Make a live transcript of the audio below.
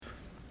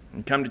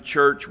and come to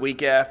church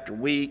week after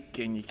week,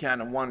 and you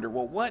kind of wonder,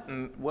 well,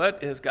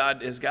 what is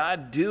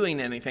God doing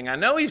anything? I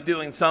know he's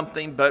doing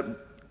something,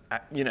 but,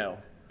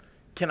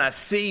 can I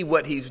see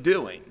what he's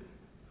doing?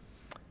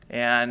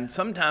 And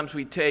sometimes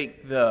we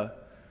take the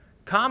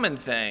common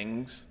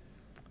things,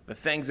 the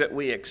things that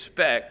we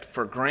expect,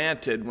 for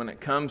granted when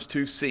it comes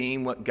to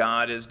seeing what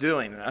God is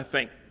doing. And I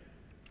think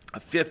a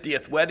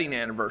 50th wedding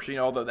anniversary,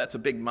 although that's a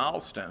big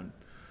milestone,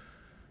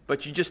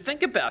 but you just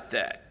think about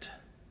that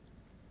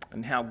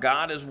and how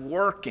God is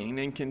working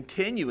and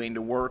continuing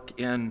to work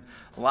in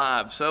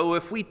lives. So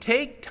if we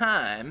take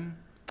time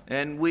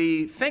and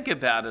we think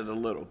about it a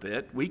little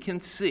bit, we can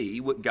see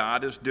what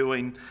God is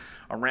doing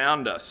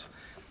around us.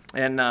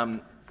 And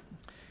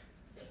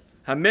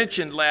I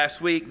mentioned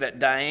last week that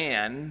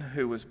Diane,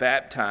 who was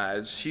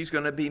baptized, she's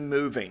going to be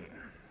moving.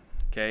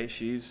 Okay,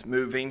 she's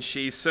moving.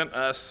 She sent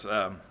us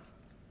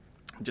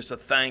just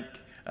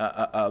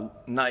a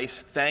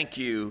nice thank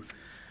you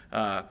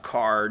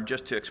card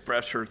just to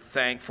express her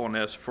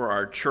thankfulness for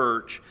our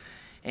church.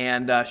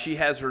 And she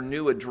has her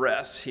new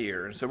address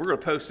here. And so we're going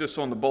to post this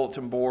on the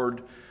bulletin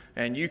board,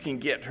 and you can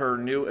get her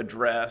new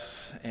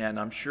address. And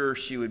I'm sure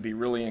she would be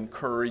really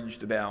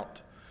encouraged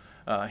about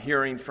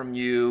hearing from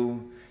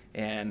you.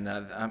 And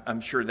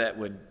I'm sure that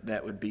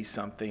would be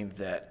something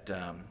that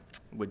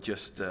would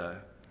just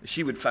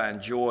she would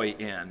find joy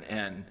in.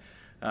 And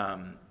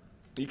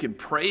you can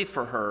pray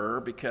for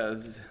her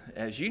because,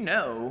 as you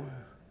know,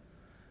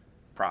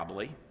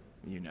 probably,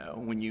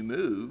 when you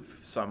move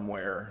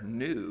somewhere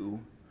new,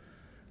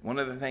 one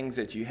of the things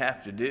that you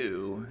have to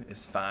do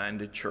is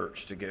find a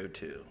church to go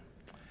to.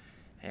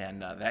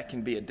 And that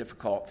can be a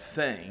difficult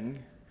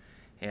thing.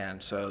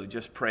 And so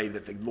just pray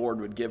that the Lord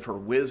would give her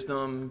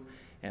wisdom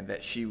and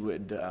that she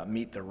would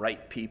meet the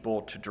right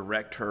people to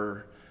direct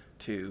her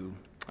to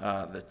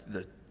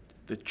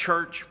the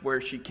church where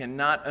she can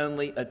not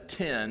only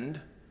attend,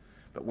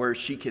 but where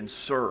she can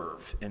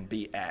serve and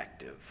be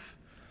active.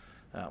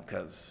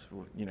 Because,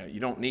 you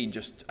don't need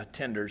just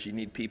attenders. You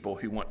need people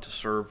who want to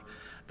serve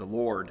the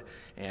Lord.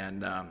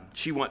 And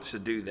she wants to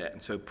do that.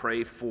 And so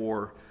pray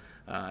for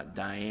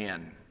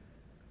Diane.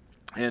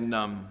 And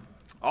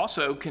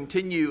also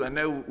continue. I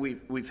know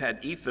we've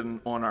had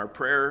Ethan on our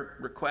prayer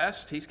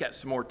request. He's got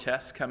some more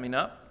tests coming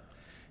up.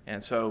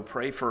 And so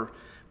pray for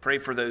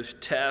those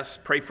tests.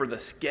 Pray for the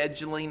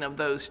scheduling of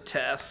those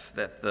tests,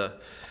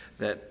 that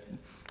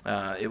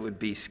it would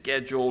be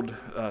scheduled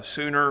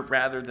sooner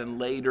rather than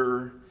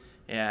later,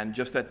 and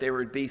just that there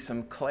would be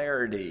some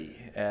clarity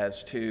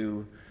as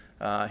to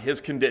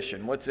his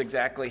condition, what's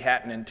exactly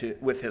happening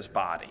with his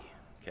body,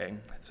 okay?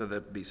 So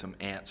there'd be some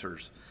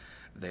answers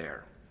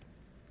there.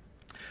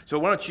 So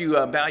why don't you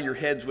bow your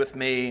heads with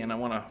me, and I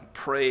want to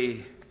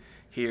pray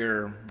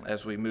here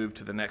as we move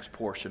to the next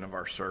portion of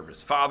our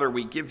service. Father,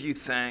 we give you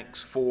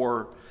thanks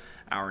for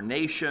our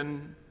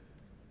nation.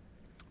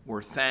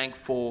 We're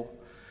thankful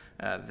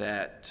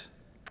that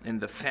in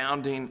the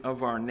founding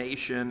of our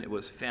nation, it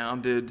was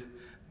founded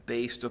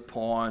based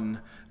upon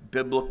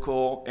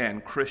biblical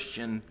and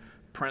Christian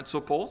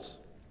principles.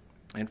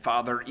 And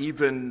Father,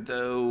 even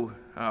though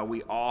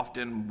we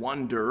often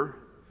wonder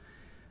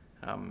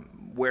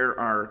where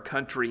our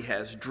country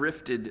has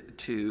drifted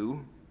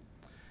to,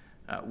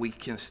 we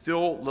can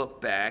still look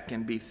back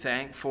and be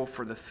thankful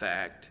for the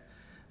fact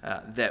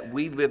that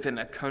we live in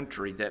a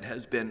country that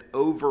has been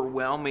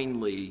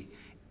overwhelmingly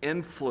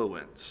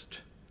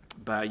influenced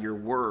by your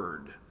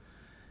word.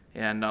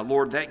 And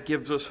Lord, that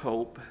gives us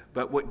hope,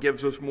 but what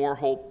gives us more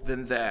hope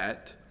than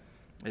that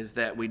is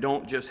that we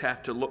don't just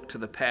have to look to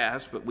the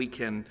past, but we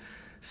can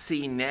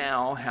see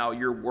now how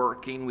you're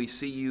working. We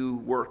see you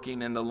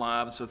working in the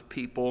lives of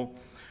people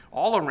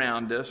all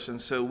around us, and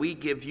so we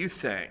give you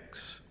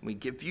thanks. We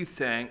give you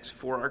thanks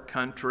for our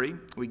country.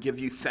 We give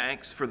you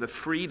thanks for the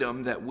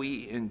freedom that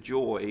we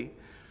enjoy.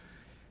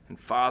 And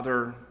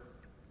Father,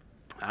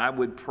 I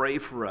would pray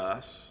for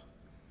us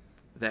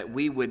that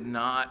we would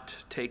not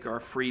take our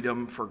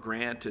freedom for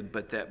granted,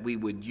 but that we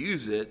would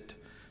use it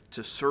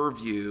to serve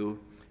you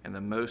in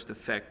the most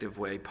effective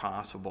way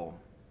possible.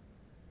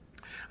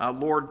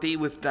 Lord, be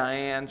with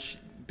Diane.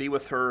 Be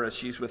with her as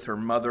she's with her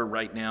mother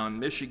right now in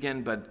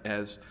Michigan, but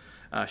as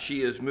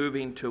she is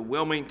moving to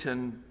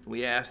Wilmington,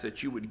 we ask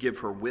that you would give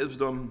her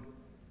wisdom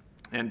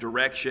and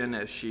direction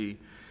as she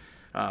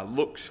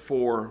looks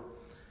for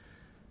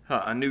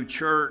a new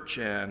church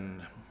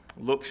and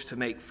looks to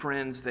make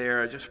friends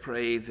there. I just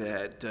pray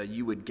that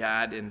you would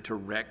guide and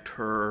direct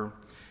her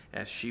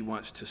as she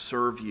wants to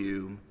serve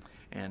you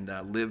and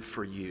live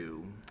for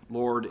you.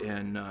 Lord,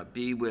 and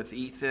be with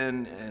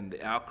Ethan and the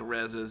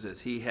Alcarezes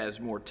as he has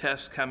more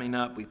tests coming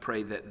up. We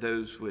pray that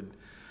those would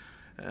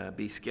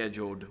be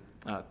scheduled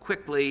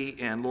quickly.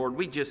 And Lord,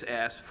 we just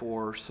ask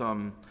for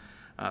some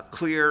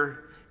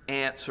clear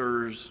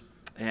answers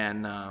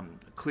and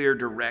clear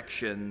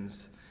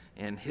directions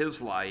in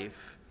his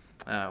life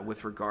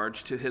with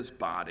regards to his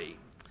body.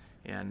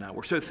 And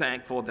we're so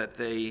thankful that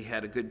they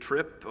had a good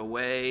trip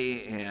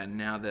away, and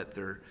now that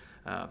they're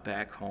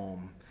back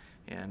home.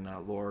 And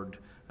Lord,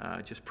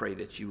 just pray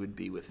that you would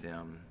be with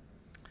them.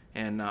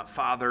 And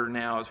Father,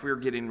 now as we're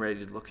getting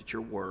ready to look at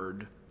your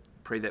word,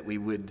 pray that we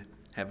would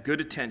have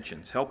good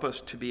attentions. Help us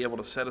to be able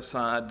to set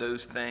aside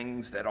those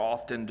things that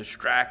often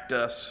distract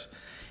us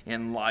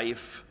in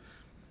life,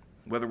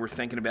 whether we're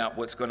thinking about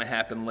what's going to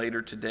happen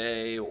later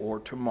today or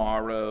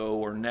tomorrow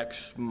or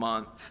next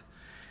month.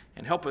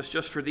 And help us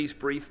just for these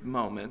brief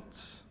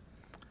moments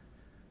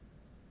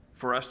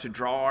for us to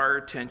draw our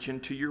attention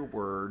to your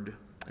word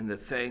and the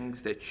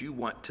things that you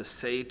want to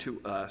say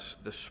to us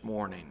this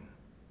morning.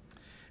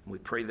 And we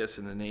pray this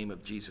in the name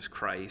of Jesus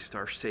Christ,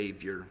 our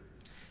Savior.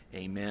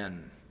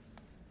 Amen.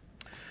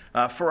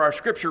 For our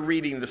scripture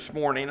reading this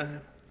morning,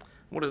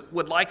 I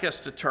would like us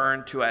to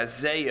turn to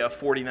Isaiah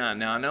 49.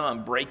 Now, I know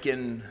I'm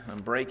breaking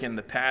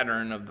the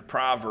pattern of the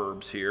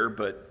Proverbs here,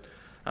 but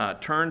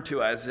turn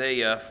to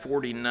Isaiah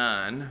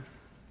 49.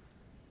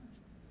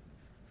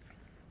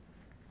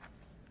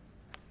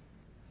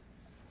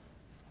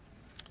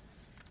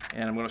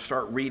 And I'm going to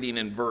start reading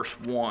in verse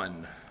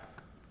 1.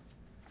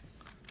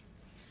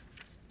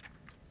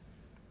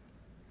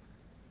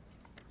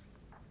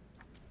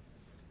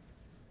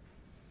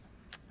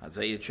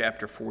 Isaiah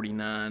chapter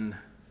 49,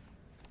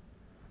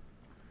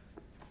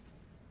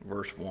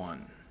 verse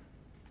 1.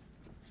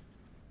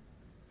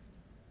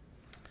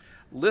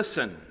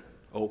 Listen,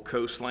 O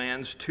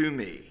coastlands, to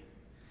me,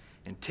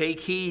 and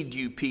take heed,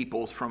 you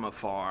peoples from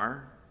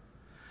afar.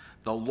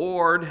 The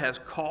Lord has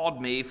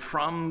called me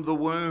from the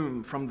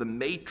womb, from the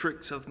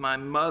matrix of my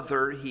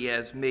mother. He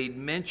has made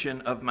mention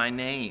of my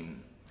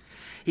name.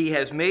 He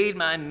has made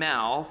my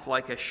mouth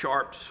like a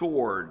sharp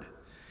sword.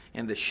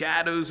 In the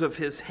shadows of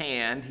his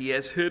hand he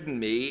has hidden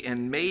me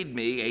and made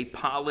me a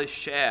polished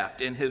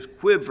shaft. In his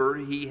quiver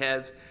he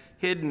has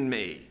hidden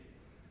me.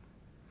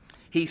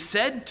 He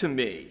said to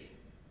me,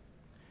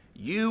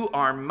 You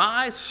are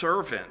my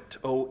servant,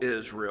 O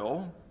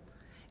Israel,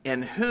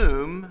 in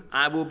whom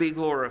I will be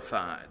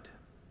glorified.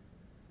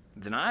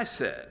 Then I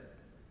said,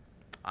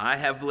 I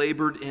have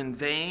labored in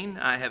vain.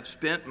 I have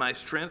spent my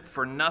strength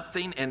for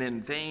nothing and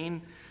in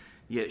vain.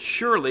 Yet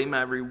surely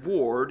my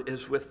reward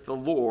is with the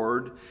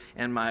Lord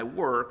and my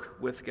work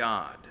with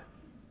God.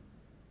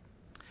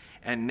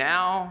 And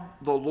now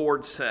the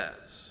Lord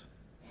says,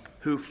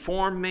 who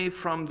formed me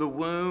from the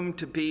womb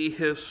to be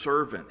his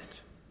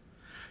servant,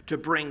 to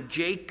bring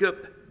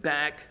Jacob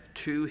back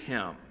to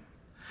him,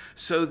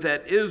 so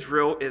that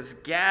Israel is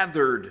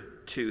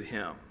gathered to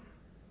him.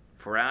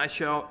 For I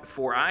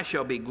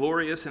shall be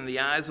glorious in the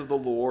eyes of the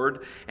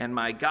Lord, and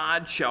my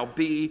God shall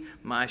be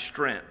my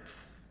strength.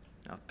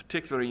 Now,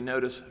 particularly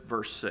notice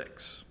verse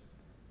 6.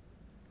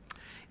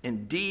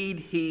 Indeed,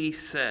 he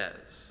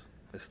says,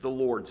 as the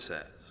Lord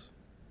says,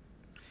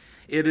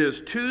 it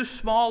is too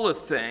small a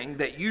thing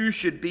that you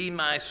should be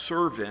my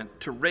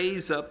servant to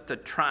raise up the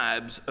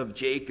tribes of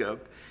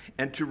Jacob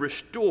and to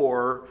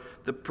restore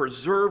the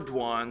preserved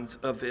ones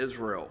of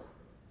Israel.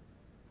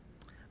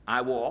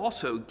 I will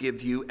also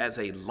give you as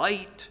a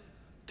light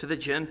to the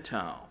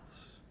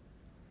Gentiles,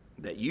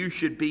 that you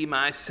should be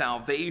my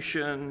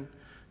salvation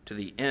to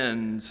the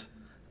ends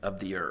of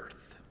the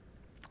earth.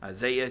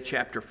 Isaiah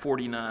chapter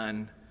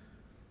 49,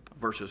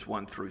 verses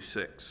 1 through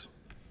 6.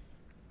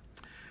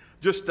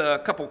 Just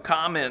a couple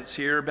comments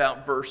here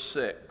about verse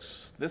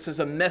 6. This is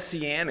a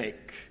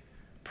messianic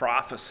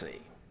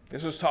prophecy.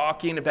 This is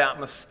talking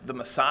about the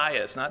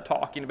Messiah. It's not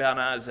talking about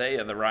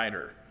Isaiah, the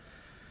writer.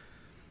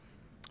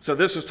 So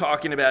this is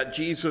talking about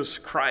Jesus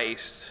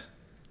Christ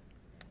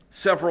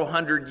several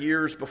hundred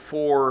years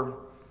before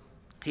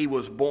he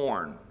was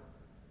born.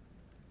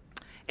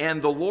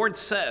 And the Lord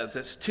says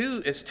it's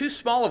too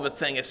small of a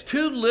thing, it's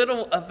too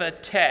little of a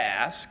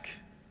task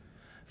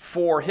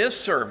for his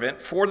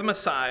servant, for the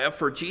Messiah,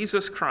 for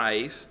Jesus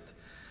Christ,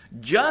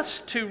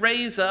 just to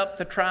raise up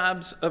the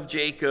tribes of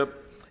Jacob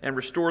and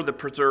restore the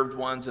preserved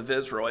ones of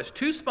Israel. It's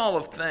too small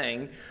of a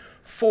thing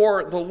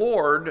for the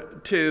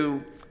Lord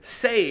to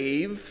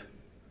save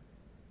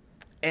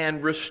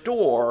and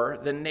restore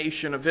the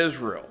nation of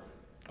Israel.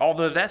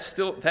 Although that's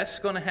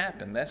going to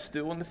happen. That's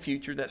still in the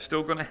future. That's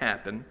still going to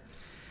happen.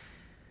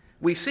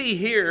 We see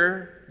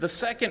here the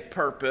second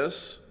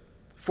purpose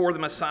for the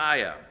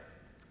Messiah.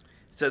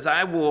 It says,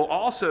 I will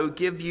also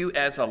give you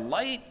as a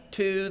light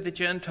to the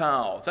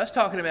Gentiles. That's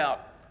talking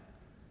about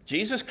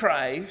Jesus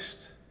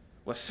Christ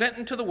was sent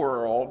into the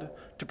world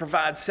to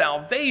provide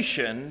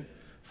salvation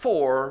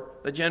for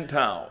the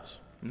Gentiles.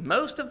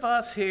 Most of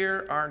us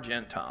here are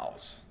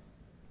Gentiles.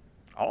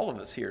 All of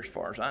us here, as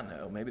far as I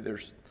know. Maybe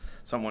there's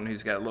someone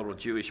who's got a little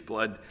Jewish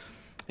blood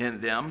in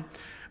them.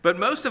 But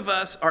most of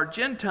us are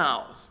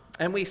Gentiles.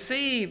 And we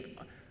see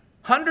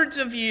hundreds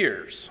of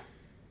years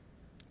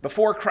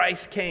before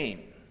Christ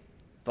came,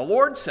 the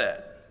Lord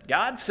said,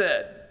 God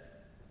said,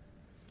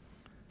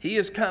 he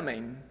is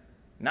coming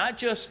not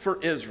just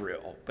for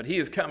Israel, but he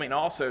is coming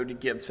also to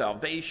give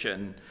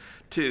salvation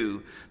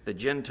to the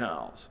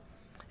Gentiles.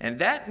 And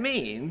that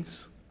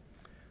means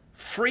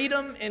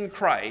freedom in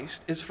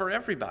Christ is for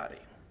everybody.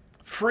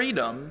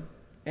 Freedom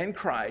in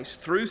Christ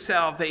through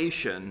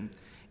salvation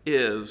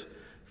is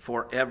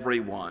for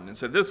everyone. And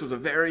so this is a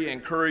very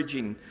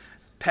encouraging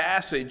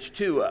passage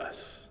to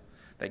us,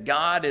 that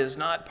God is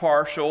not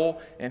partial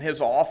in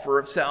his offer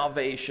of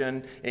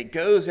salvation. It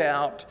goes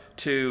out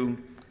to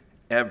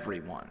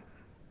everyone.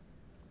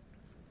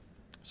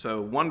 So,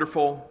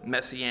 wonderful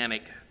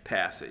messianic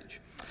passage.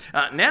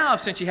 Now,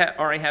 since you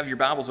already have your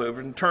Bibles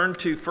open, turn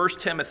to 1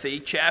 Timothy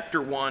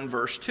chapter 1,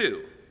 verse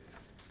 2.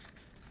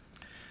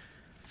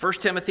 1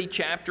 Timothy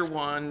chapter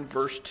 1,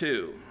 verse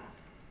 2.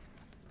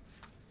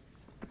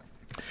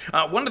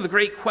 One of the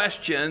great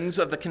questions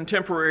of the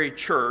contemporary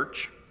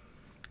church,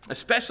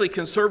 especially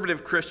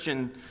conservative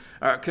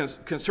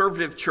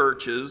conservative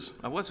churches,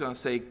 I was going to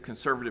say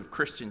conservative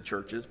Christian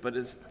churches, but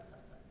is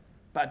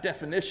by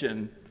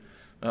definition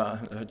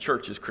a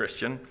church is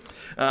Christian.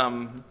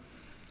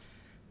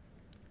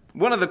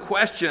 One of the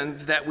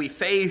questions that we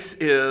face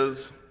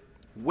is,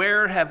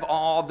 where have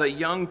all the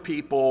young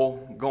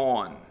people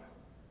gone?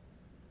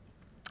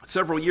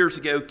 Several years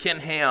ago,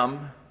 Ken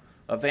Ham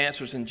of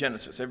Answers in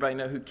Genesis. Everybody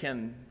know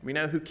we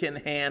know who Ken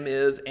Ham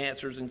is,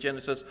 Answers in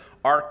Genesis,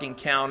 Ark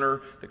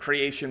Encounter, the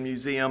Creation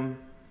Museum.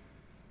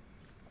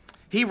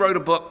 He wrote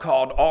a book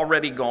called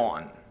Already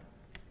Gone.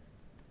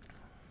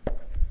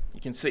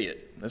 You can see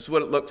it. This is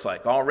what it looks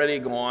like. Already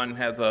Gone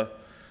has a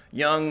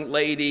young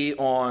lady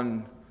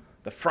on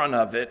the front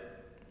of it.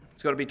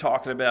 It's going to be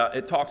talks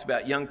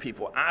about young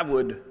people. I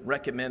would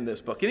recommend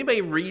this book.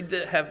 Anybody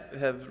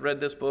have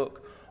read this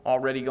book,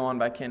 Already Gone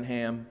by Ken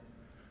Ham?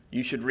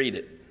 You should read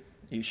it.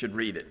 You should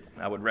read it.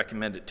 I would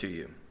recommend it to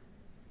you.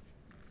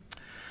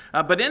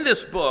 But in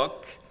this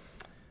book,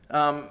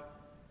 Ham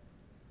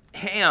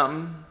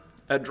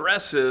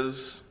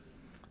addresses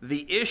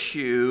the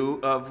issue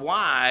of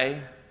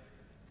why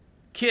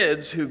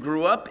kids who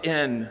grew up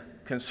in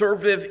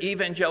conservative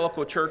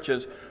evangelical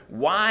churches,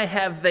 why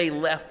have they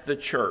left the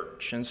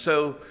church? And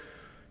so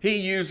he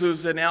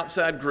uses an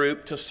outside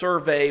group to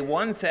survey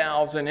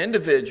 1,000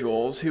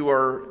 individuals who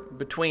are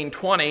between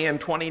 20 and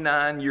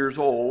 29 years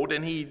old.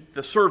 And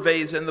the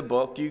survey's in the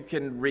book. You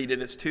can read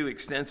it. It's too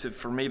extensive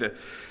for me to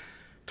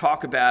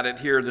talk about it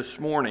here this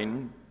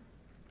morning.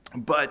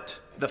 But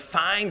the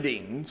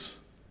findings,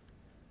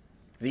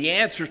 the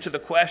answer to the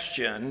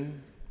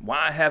question,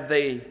 why have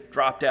they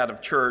dropped out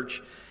of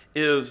church,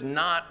 is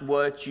not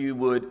what you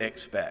would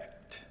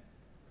expect.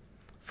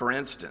 For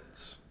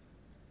instance,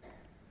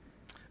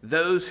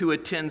 those who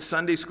attend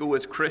Sunday school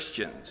as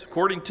Christians,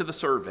 according to the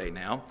survey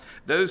now,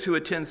 those who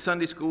attend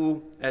Sunday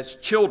school as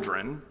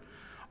children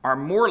are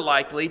more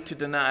likely to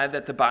deny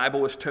that the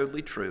Bible is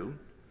totally true,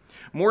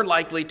 more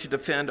likely to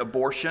defend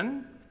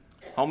abortion,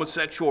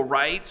 homosexual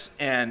rights,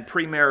 and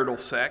premarital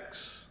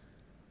sex.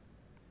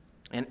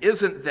 And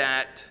isn't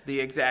that the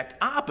exact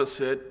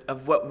opposite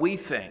of what we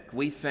think?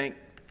 We think,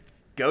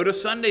 go to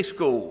Sunday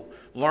school,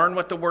 learn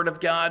what the Word of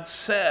God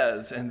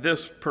says, and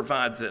this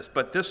provides this.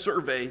 But this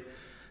survey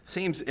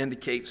seems to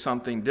indicate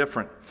something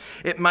different.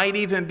 It might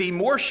even be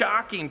more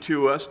shocking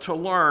to us to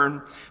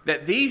learn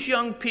that these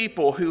young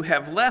people who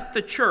have left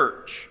the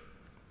church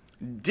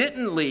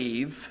didn't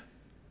leave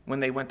when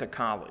they went to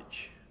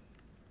college.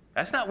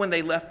 That's not when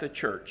they left the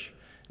church.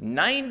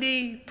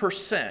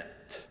 90%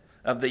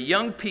 of the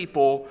young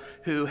people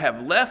who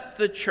have left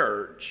the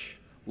church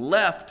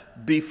left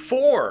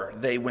before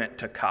they went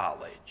to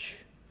college.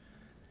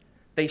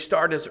 They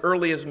start as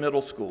early as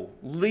middle school,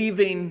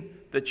 leaving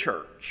the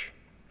church.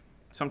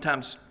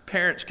 Sometimes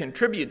parents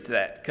contribute to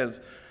that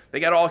because they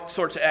got all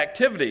sorts of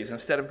activities.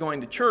 Instead of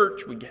going to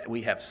church,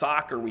 we have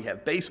soccer, we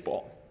have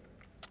baseball.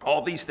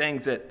 All these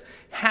things that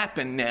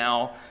happen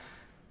now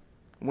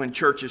when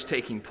church is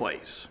taking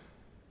place.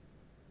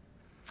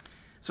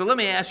 So let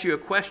me ask you a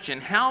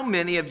question. How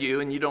many of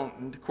you, and you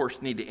don't, of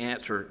course, need to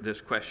answer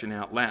this question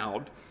out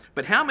loud,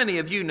 but how many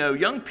of you know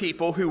young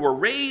people who were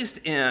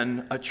raised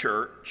in a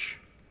church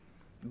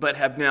but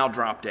have now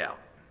dropped out?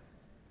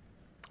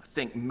 I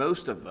think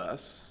most of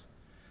us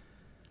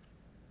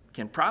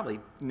can probably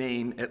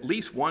name at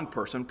least one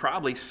person,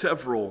 probably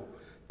several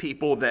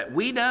people that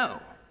we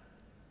know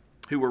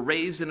who were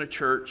raised in a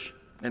church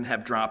and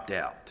have dropped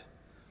out.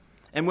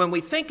 And when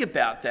we think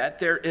about that,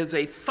 there is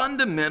a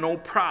fundamental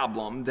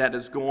problem that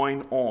is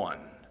going on.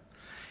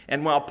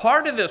 And while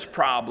part of this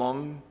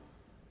problem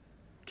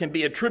can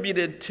be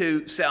attributed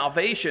to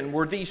salvation,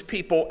 were these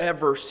people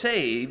ever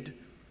saved?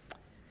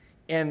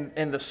 And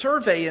the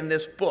survey in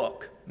this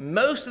book,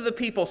 most of the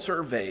people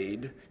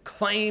surveyed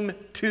claim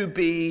to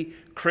be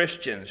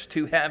Christians,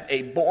 to have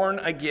a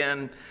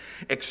born-again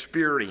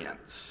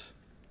experience.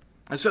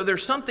 And so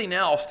there's something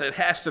else that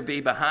has to be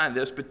behind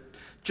this, but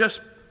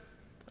just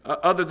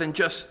other than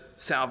just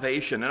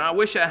salvation. And I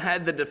wish I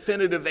had the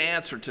definitive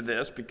answer to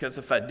this, because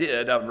if I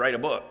did, I would write a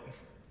book.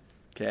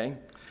 Okay?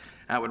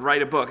 I would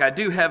write a book. I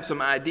do have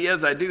some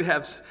ideas. I do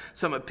have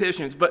some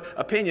opinions.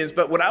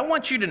 But what I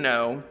want you to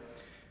know,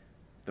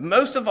 the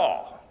most of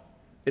all,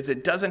 is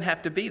it doesn't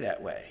have to be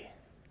that way.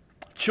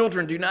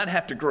 Children do not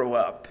have to grow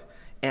up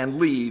and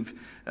leave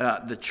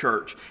the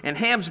church. In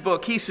Ham's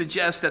book, he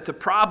suggests that the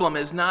problem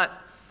is not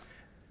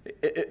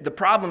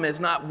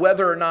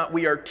whether or not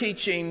we are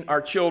teaching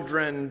our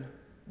children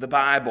the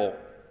Bible.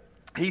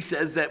 He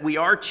says that we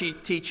are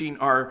teaching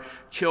our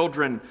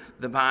children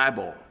the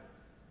Bible.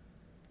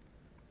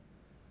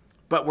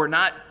 but we're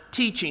not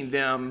teaching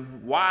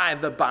them why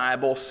the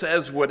Bible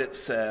says what it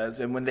says.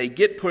 And when they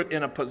get put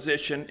in a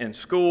position in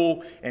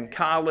school and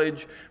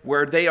college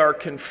where they are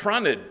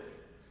confronted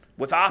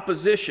with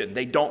opposition,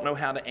 they don't know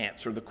how to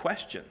answer the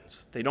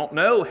questions. They don't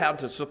know how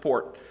to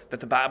support that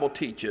the Bible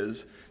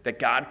teaches that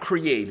God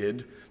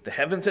created the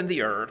heavens and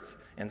the earth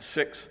in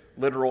 6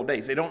 literal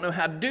days. They don't know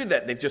how to do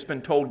that. They've just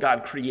been told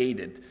God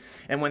created.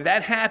 And when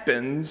that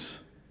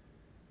happens,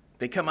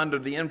 they come under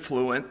the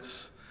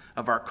influence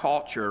of our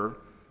culture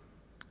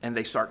and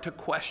they start to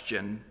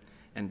question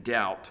and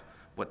doubt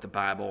what the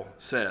Bible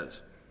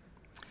says.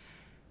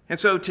 And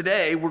so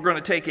today we're going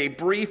to take a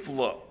brief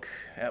look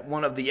at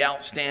one of the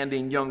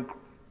outstanding young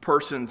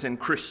persons in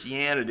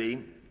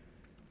Christianity,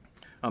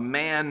 a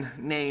man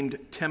named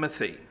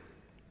Timothy.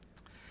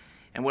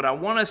 And what I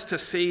want us to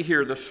see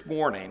here this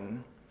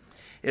morning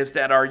is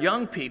that our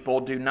young people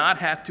do not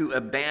have to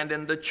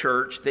abandon the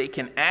church. They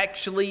can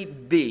actually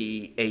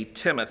be a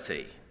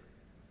Timothy.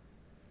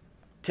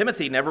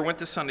 Timothy never went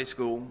to Sunday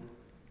school.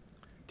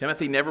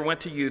 Timothy never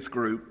went to youth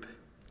group.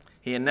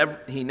 He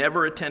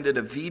never attended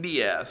a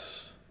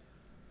VBS,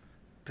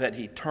 but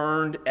he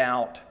turned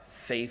out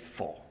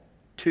faithful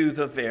to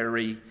the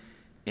very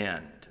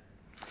end.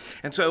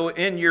 And so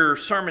in your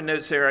sermon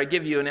notes there, I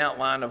give you an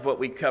outline of what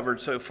we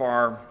covered so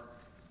far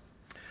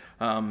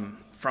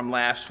from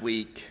last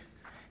week.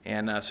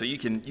 And so you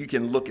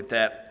can look at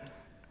that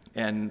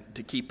and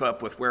to keep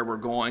up with where we're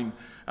going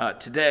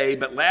today.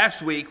 But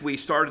last week we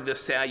started this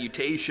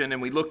salutation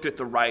and we looked at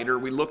the writer.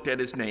 We looked at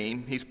his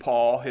name. He's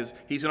Paul.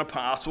 He's an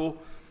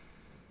apostle.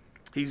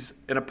 He's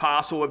an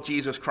apostle of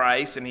Jesus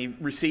Christ, and he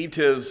received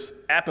his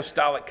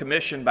apostolic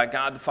commission by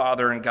God the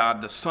Father and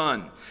God the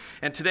Son.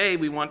 And today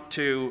we want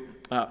to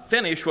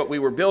finish what we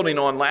were building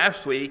on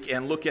last week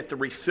and look at the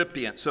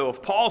recipient. So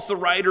if Paul's the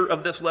writer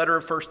of this letter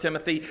of 1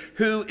 Timothy,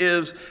 who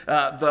is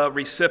the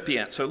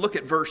recipient? So look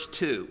at verse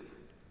 2.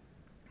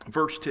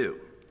 Verse 2.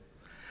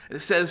 It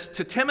says,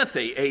 to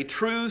Timothy, a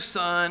true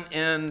son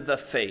in the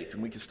faith.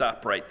 And we can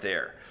stop right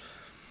there.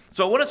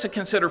 So I want us to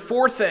consider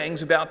 4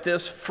 things about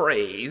this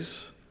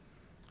phrase,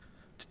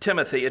 to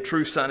Timothy, a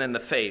true son in the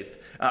faith.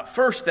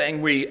 First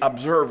thing we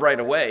observe right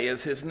away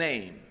is his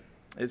name.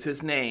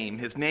 His name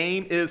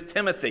is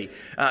Timothy.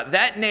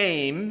 That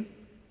name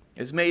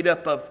is made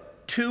up of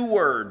 2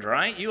 words,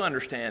 right? You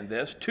understand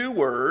this. 2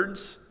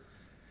 words.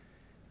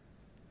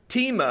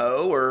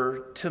 Timo,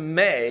 or time,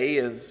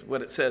 is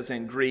what it says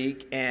in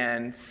Greek,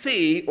 and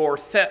the, or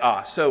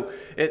theos. So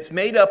it's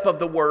made up of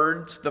the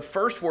words. The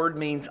first word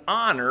means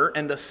honor,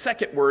 and the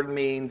second word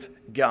means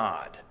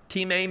God.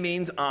 Time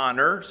means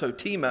honor, so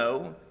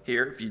Timo,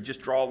 here, if you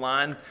just draw a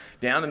line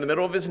down in the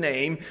middle of his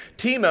name,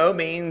 Timo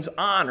means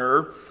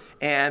honor,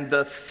 and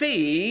the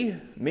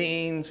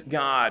means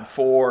God,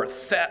 for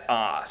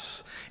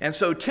theos. And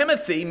so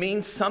Timothy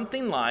means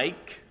something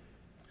like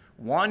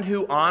one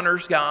who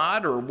honors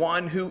God or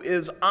one who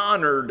is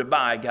honored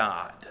by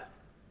God.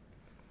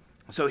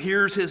 So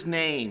here's his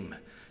name,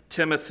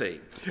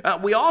 Timothy.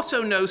 We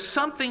also know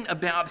something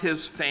about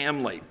his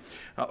family.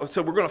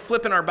 So we're going to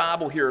flip in our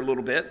Bible here a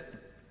little bit.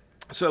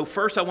 So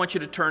first I want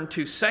you to turn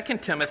to 2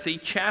 Timothy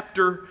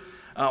chapter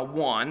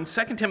 1.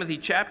 2 Timothy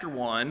chapter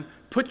 1,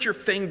 put your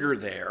finger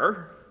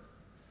there.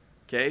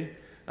 Okay?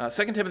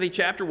 2 Timothy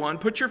chapter 1,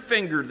 put your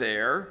finger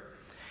there.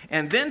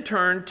 And then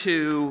turn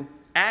to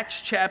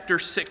Acts chapter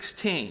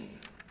 16.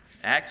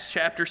 Acts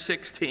chapter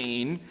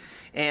 16.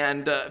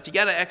 And if you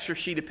got an extra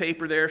sheet of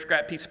paper there,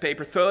 scrap piece of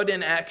paper, throw it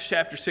in Acts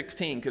chapter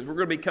 16, because we're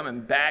going to be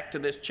coming back to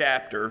this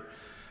chapter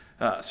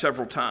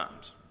several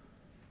times.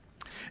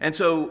 And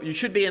so you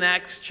should be in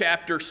Acts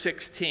chapter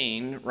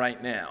 16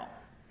 right now.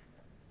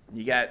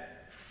 You got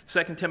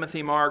 2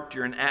 Timothy marked,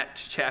 you're in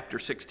Acts chapter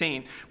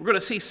 16. We're going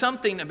to see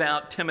something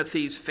about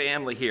Timothy's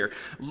family here.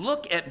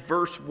 Look at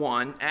verse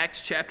 1,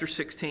 Acts chapter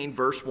 16,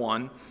 verse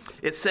 1.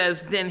 It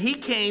says, then he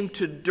came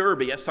to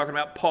Derbe, that's talking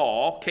about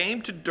Paul,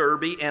 came to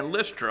Derbe and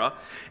Lystra,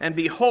 and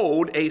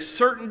behold, a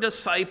certain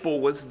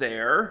disciple was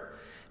there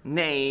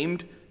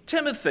named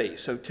Timothy.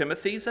 So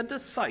Timothy's a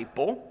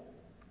disciple,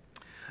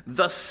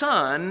 the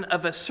son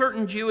of a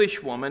certain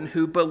Jewish woman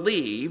who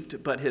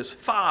believed, but his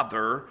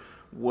father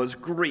was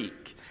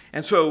Greek.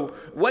 And so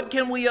what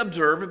can we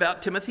observe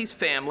about Timothy's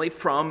family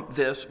from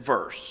this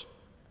verse?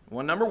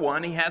 Well, number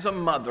one, he has a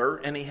mother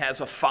and he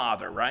has a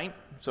father, right?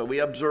 So we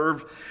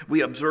observe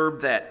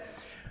that.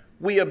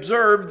 We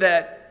observe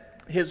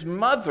that his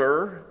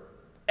mother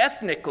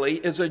ethnically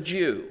is a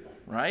Jew,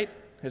 right?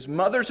 His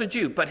mother's a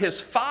Jew, but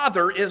his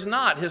father is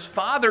not. His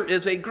father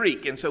is a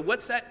Greek. And so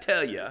what's that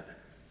tell you?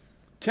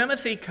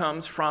 Timothy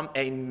comes from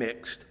a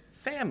mixed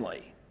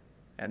family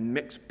and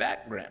mixed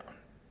background.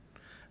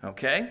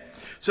 Okay?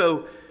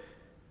 So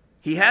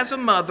he has a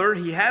mother,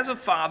 he has a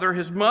father,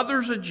 his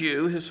mother's a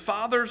Jew, his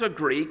father's a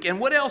Greek, and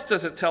what else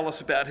does it tell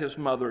us about his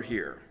mother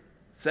here?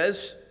 It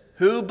says,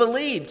 who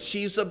believed?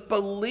 She's a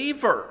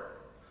believer.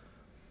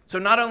 So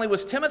not only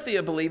was Timothy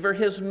a believer,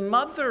 his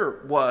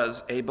mother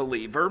was a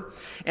believer,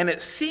 and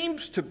it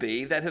seems to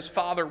be that his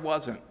father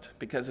wasn't,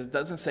 because it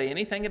doesn't say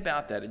anything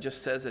about that. It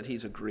just says that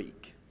he's a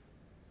Greek.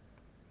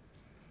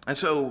 And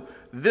so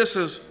this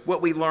is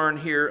what we learn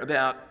here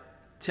about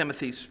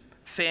Timothy's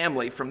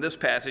family from this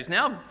passage.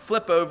 Now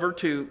flip over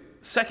to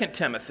 2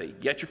 Timothy.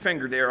 Get your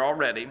finger there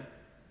already.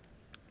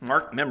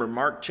 Remember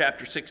Mark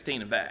chapter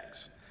 16 of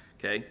Acts.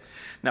 Okay.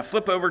 Now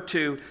flip over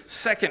to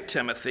 2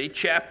 Timothy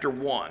chapter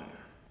 1,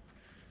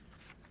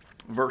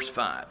 verse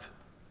 5.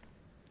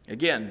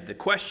 Again, the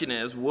question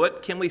is,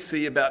 what can we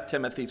see about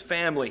Timothy's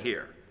family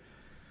here?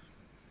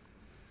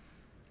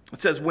 It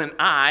says, when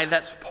I,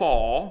 that's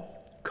Paul,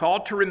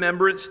 called to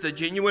remembrance the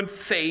genuine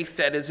faith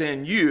that is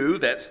in you,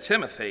 that's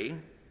Timothy,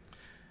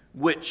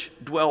 which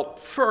dwelt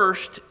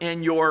first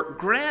in your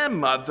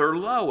grandmother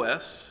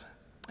Lois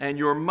and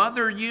your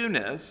mother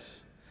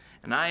Eunice,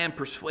 and I am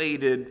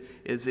persuaded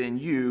is in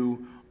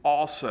you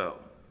also.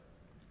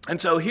 And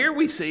so here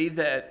we see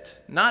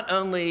that not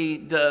only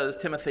does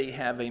Timothy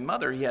have a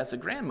mother, he has a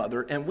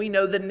grandmother, and we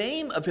know the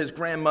name of his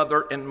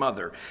grandmother and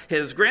mother.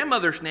 His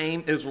grandmother's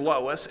name is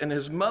Lois, and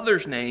his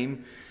mother's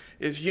name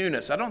is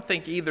Eunice. I don't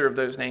think either of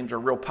those names are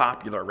real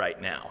popular right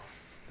now.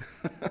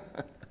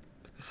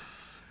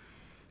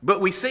 But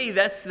we see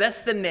that's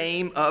the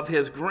name of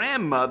his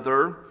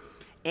grandmother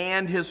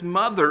and his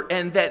mother,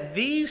 and that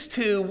these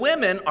two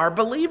women are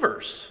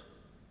believers.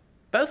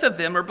 Both of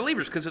them are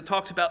believers because it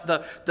talks about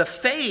the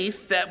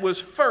faith that was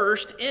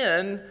first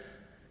in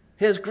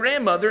his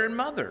grandmother and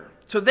mother.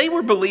 So they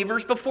were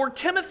believers before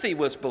Timothy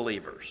was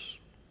believers.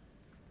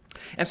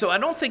 And so I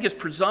don't think it's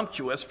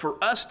presumptuous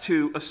for us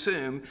to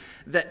assume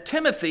that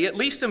Timothy, at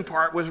least in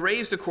part, was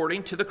raised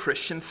according to the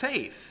Christian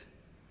faith.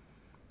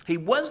 He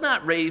was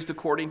not raised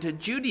according to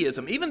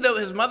Judaism. Even though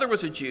his mother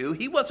was a Jew,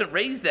 he wasn't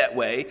raised that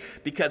way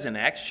because in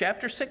Acts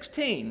chapter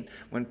 16,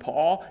 when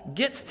Paul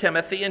gets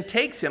Timothy and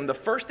takes him, the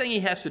first thing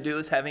he has to do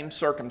is have him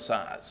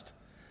circumcised.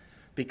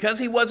 Because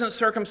he wasn't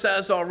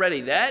circumcised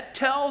already, that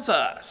tells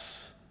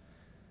us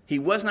he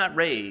was not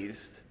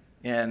raised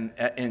in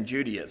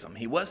Judaism.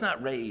 He was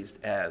not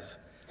raised as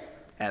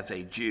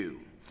a Jew.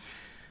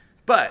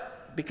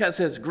 But because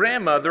his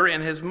grandmother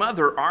and his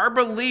mother are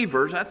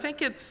believers, I think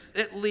it's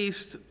at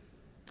least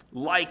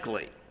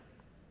likely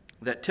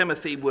that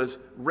Timothy was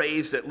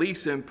raised, at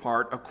least in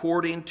part,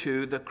 according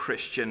to the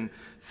Christian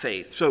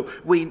faith. So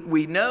we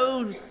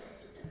know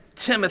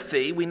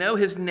Timothy, we know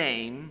his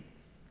name,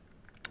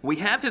 we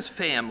have his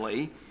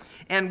family,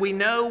 and we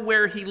know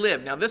where he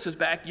lived. Now this is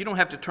back, you don't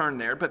have to turn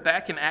there, but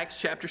back in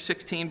Acts chapter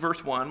 16,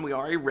 verse 1, we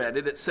already read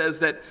it. It says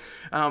that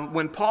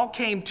when Paul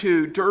came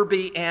to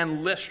Derbe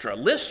and Lystra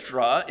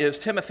is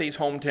Timothy's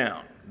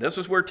hometown. This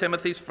is where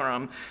Timothy's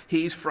from.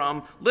 He's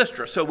from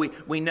Lystra. So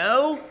we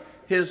know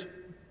his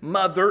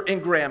mother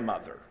and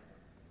grandmother.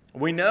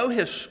 We know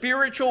his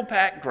spiritual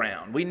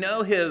background. We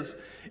know his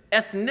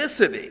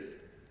ethnicity.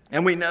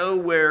 And we know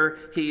where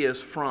he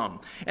is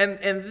from.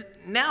 And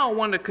now I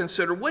want to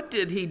consider, what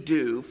did he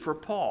do for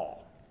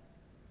Paul?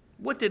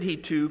 What did he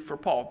do for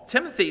Paul?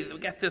 Timothy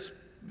got this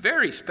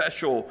very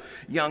special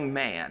young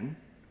man.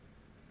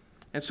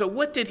 And so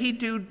what did he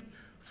do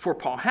for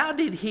Paul? How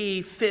did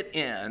he fit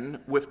in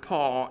with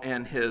Paul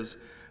and his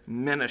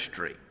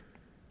ministry?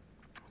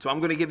 So I'm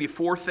going to give you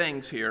 4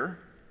 things here,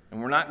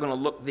 and we're not going to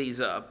look these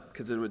up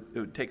because it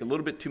would take a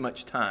little bit too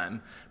much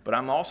time, but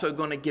I'm also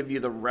going to give you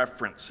the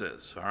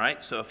references, all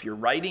right? So if you're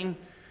writing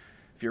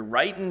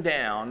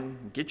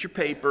down, get your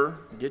paper,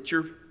 get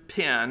your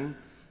pen.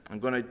 I'm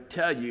going to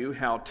tell you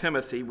how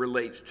Timothy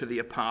relates to the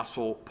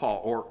Apostle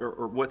Paul,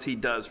 or what he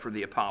does for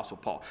the Apostle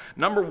Paul.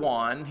 Number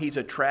 1, he's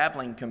a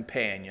traveling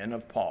companion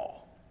of Paul.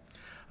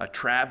 A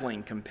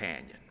traveling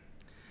companion.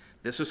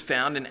 This was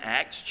found in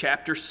Acts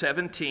chapter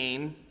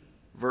 17,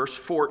 verse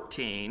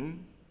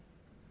 14,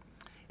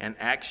 and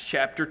Acts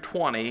chapter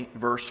 20,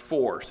 verse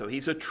 4. So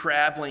he's a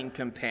traveling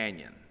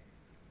companion.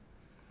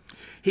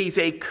 He's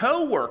a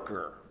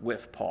co-worker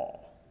with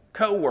Paul.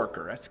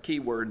 Co-worker, that's the key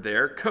word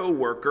there,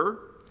 co-worker.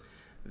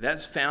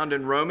 That's found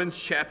in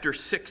Romans chapter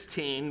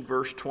 16,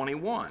 verse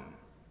 21.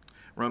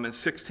 Romans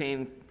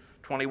 16,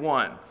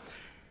 21.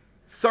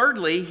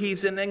 Thirdly,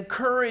 he's an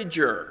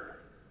encourager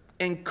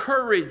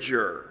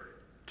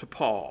to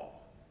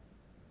Paul.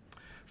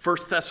 1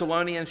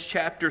 Thessalonians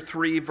chapter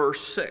 3,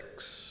 verse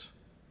 6.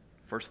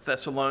 1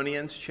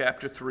 Thessalonians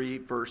chapter 3,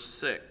 verse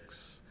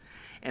 6.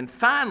 And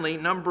finally,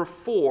 number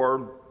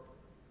 4,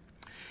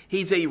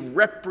 he's a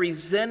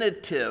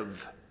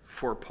representative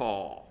for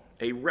Paul.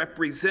 A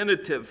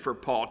representative for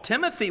Paul.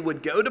 Timothy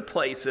would go to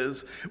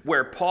places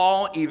where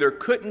Paul either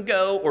couldn't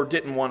go or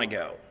didn't want to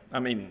go. I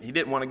mean, he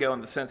didn't want to go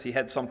in the sense he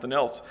had something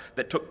else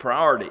that took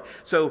priority.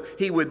 So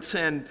he would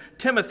send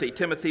Timothy.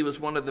 Timothy was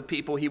one of the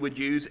people he would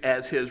use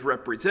as his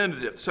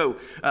representative. So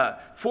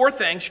 4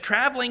 things: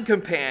 traveling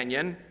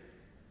companion,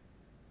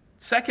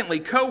 secondly,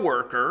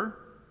 co-worker,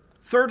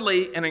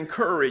 thirdly, an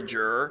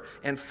encourager,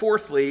 and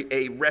fourthly,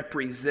 a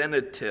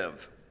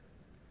representative.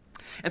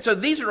 And so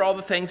these are all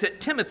the things that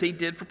Timothy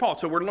did for Paul.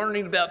 So we're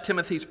learning about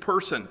Timothy's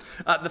person.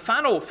 The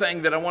final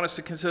thing that I want us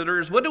to consider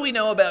is, what do we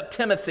know about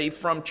Timothy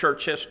from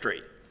church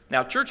history?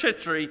 Now, church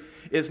history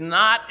is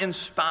not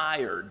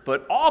inspired,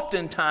 but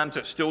oftentimes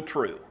it's still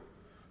true.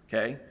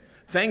 Okay?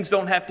 Things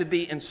don't have to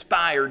be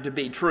inspired to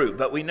be true,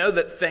 but we know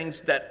that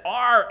things that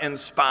are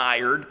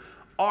inspired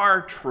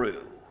are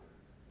true.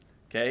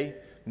 Okay?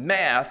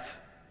 Math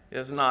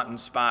is not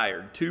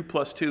inspired. 2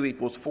 +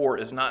 2 = 4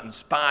 is not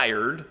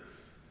inspired,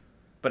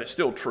 but it's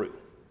still true.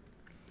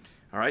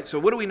 All right, so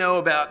what do we know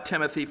about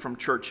Timothy from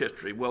church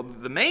history? Well,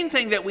 the main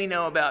thing that we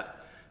know about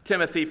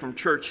Timothy from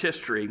church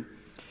history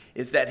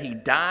is that he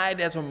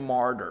died as a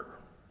martyr.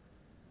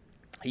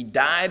 He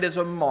died as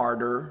a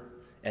martyr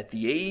at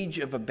the age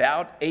of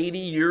about 80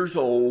 years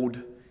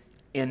old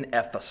in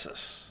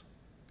Ephesus.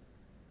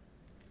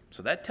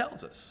 So that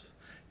tells us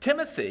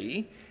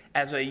Timothy,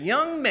 as a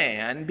young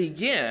man,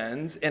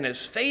 begins and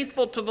is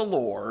faithful to the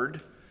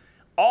Lord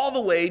all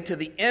the way to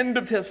the end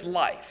of his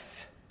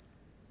life.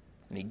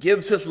 And he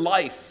gives his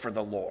life for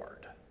the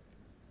Lord.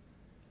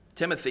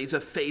 Timothy's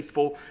a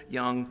faithful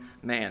young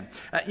man.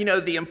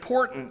 The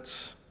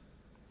importance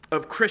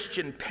of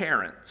Christian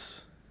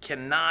parents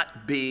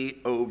cannot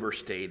be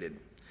overstated.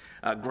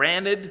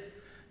 Granted,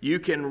 you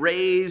can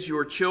raise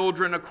your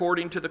children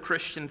according to the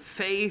Christian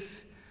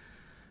faith,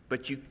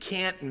 but you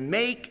can't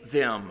make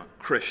them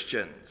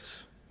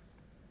Christians.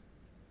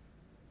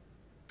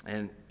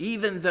 And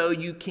even though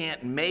you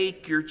can't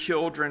make your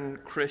children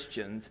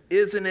Christians,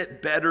 isn't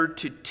it better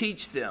to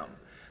teach them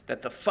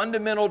that the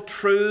fundamental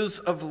truths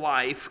of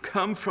life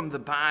come from the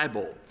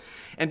Bible,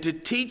 and to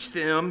teach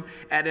them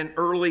at an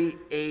early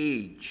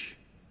age?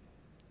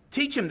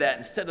 Teach them that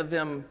instead of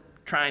them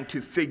trying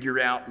to figure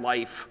out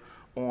life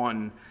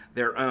on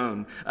their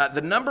own.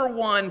 The number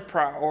one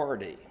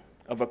priority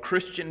of a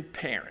Christian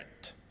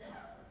parent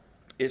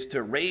is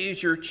to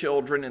raise your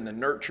children in the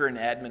nurture and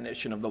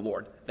admonition of the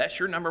Lord. That's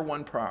your number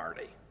one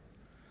priority.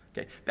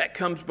 Okay, that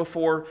comes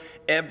before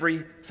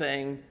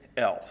everything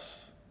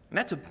else. And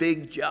that's a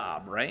big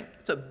job, right?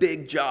 It's a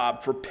big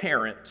job for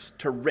parents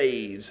to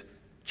raise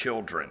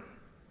children.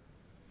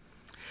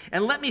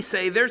 And let me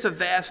say, there's a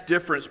vast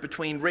difference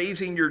between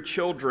raising your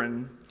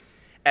children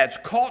as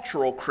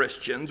cultural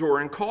Christians or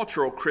in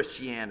cultural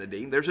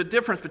Christianity. There's a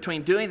difference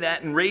between doing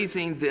that and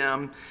raising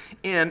them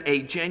in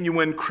a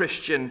genuine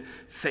Christian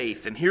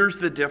faith. And here's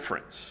the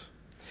difference.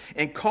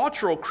 In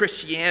cultural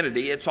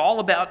Christianity, it's all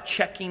about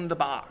checking the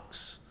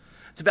box.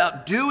 It's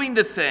about doing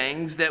the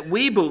things that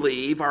we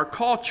believe our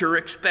culture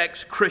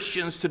expects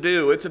Christians to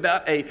do. It's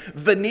about a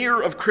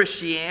veneer of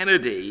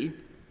Christianity,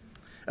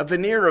 a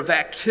veneer of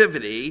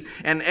activity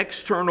and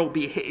external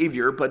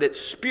behavior, but it's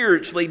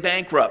spiritually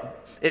bankrupt.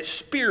 It's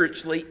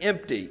spiritually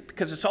empty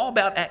because it's all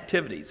about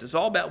activities. It's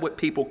all about what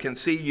people can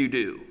see you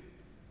do.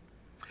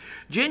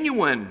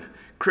 Genuine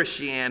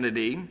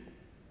Christianity,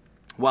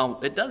 while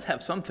it does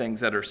have some things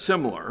that are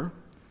similar,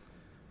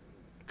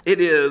 it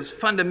is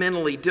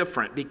fundamentally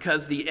different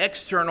because the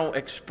external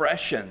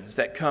expressions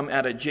that come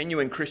out of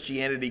genuine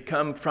Christianity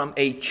come from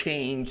a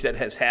change that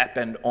has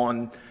happened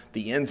on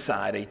the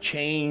inside, a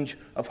change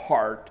of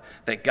heart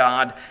that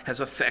God has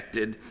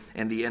affected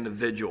in the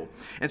individual.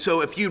 And so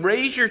if you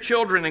raise your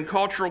children in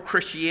cultural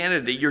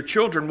Christianity, your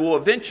children will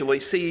eventually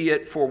see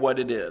it for what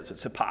it is.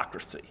 It's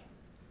hypocrisy.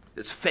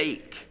 It's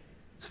fake.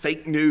 It's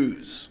fake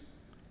news,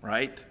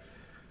 right?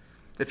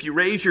 If you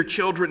raise your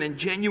children in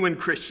genuine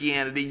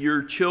Christianity,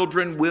 your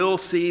children will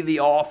see the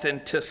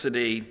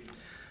authenticity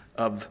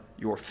of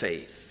your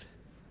faith.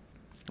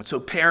 And so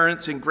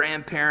parents and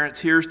grandparents,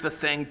 here's the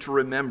thing to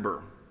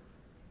remember.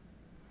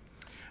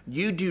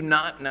 You do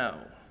not know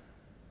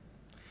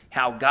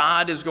how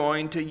God is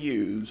going to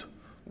use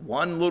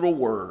one little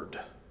word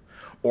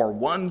or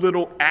one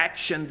little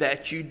action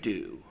that you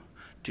do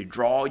to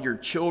draw your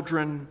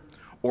children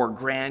or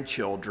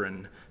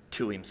grandchildren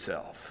to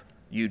himself.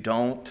 You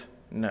don't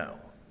know.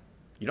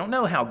 You don't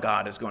know how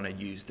God is going to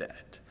use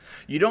that.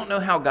 You don't know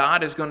how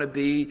God is going to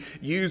be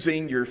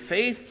using your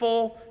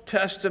faithful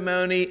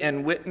testimony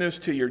and witness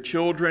to your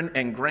children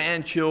and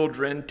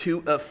grandchildren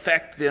to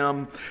affect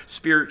them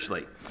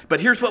spiritually.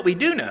 But here's what we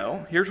do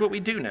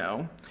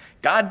know.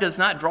 God does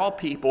not draw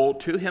people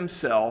to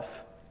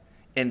himself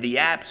in the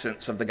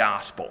absence of the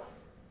gospel.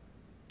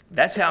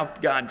 That's how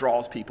God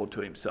draws people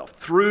to himself,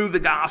 through the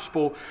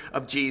gospel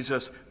of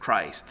Jesus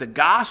Christ. The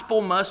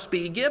gospel must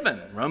be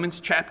given.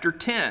 Romans chapter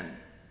 10.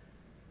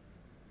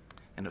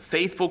 And a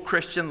faithful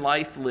Christian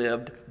life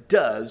lived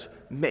does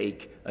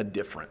make a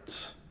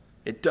difference.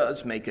 It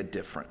does make a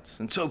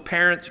difference. And so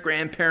parents,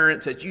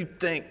 grandparents, as you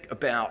think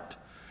about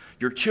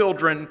your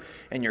children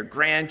and your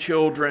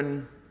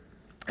grandchildren,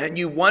 and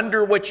you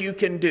wonder what you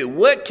can do,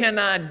 what can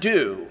I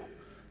do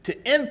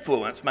to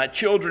influence my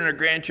children or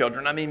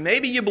grandchildren? I mean,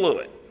 maybe you blew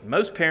it.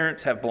 Most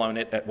parents have blown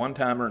it at one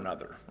time or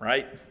another,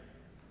 right?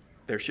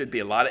 There should be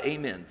a lot of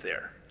amens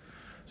there.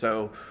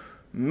 So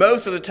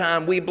most of the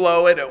time we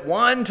blow it at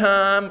one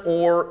time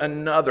or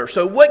another.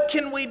 So what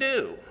can we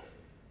do?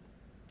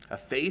 A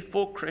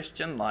faithful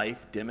Christian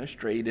life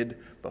demonstrated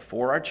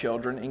before our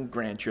children and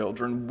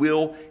grandchildren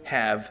will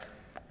have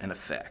an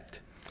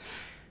effect.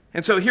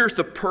 And so here's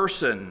the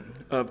person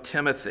of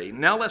Timothy.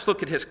 Now let's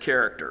look at his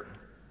character.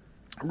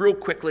 Real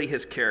quickly,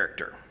 his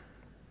character.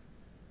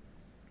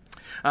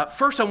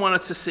 First, I want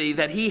us to see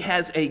that he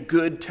has a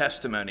good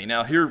testimony.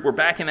 Now, here we're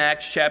back in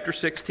Acts chapter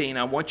 16.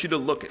 I want you to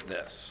look at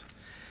this.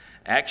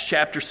 Acts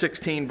chapter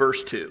 16,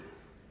 verse 2.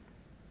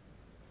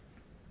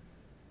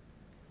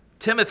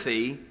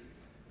 Timothy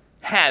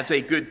has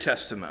a good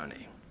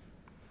testimony.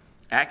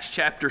 Acts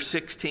chapter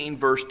 16,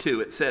 verse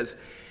 2. It says,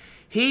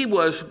 "He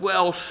was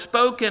well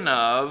spoken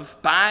of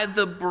by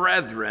the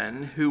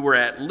brethren who were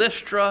at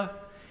Lystra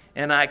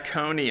and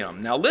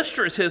Iconium." Now,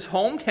 Lystra is his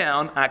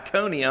hometown,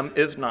 Iconium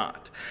is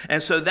not.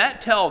 And so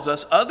that tells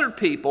us other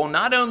people,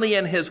 not only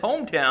in his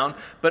hometown,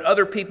 but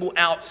other people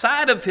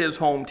outside of his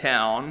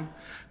hometown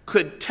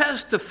could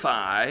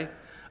testify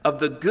of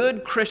the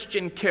good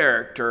Christian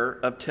character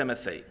of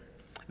Timothy.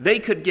 They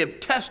could give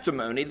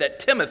testimony that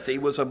Timothy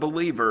was a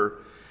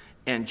believer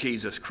in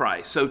Jesus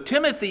Christ. So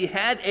Timothy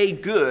had a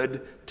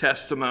good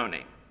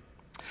testimony.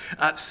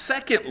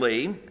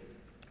 Secondly,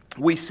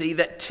 we see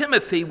that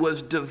Timothy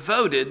was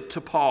devoted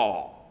to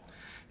Paul.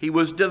 He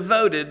was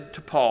devoted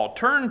to Paul.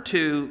 Turn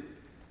to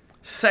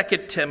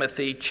 2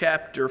 Timothy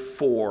chapter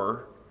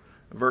 4,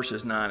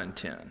 verses 9 and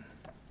 10.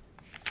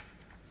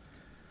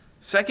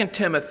 2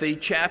 Timothy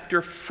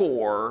chapter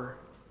 4,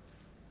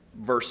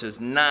 verses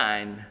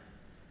 9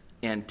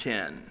 and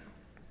 10.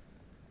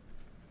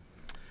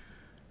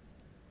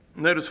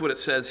 Notice what it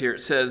says here.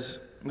 It says,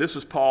 this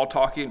is Paul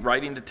talking,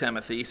 writing to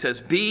Timothy. He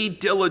says, "Be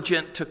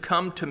diligent to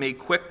come to me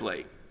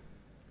quickly."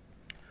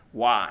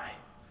 Why?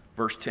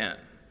 Verse 10.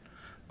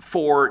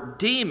 "For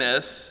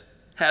Demas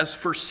has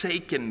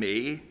forsaken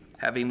me,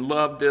 having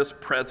loved this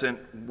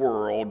present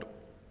world,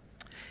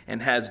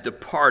 and has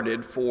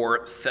departed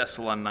for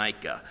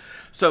Thessalonica."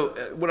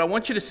 So what I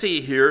want you to see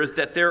here is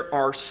that there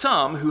are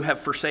some who have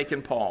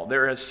forsaken Paul.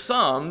 There are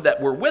some that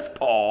were with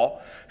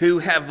Paul who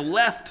have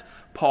left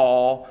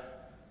Paul,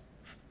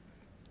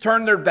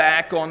 turned their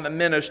back on the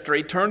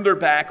ministry, turned their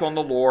back on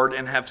the Lord,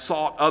 and have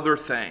sought other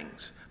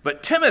things.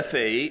 But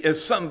Timothy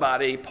is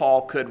somebody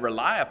Paul could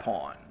rely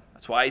upon.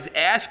 That's why he's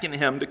asking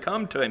him to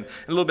come to him.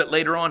 And a little bit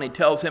later on, he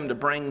tells him to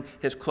bring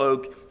his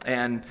cloak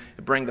and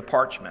bring the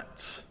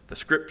parchments, the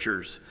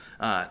scriptures,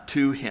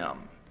 to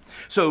him.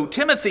 So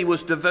Timothy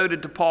was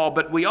devoted to Paul,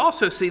 but we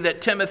also see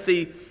that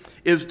Timothy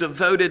is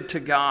devoted to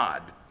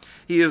God.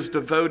 He is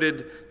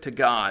devoted to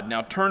God.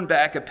 Now turn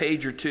back a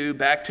page or two,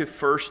 back to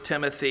 1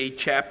 Timothy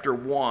chapter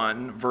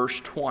 1, verse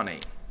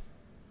 20.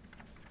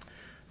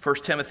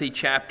 1 Timothy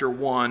chapter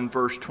 1,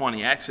 verse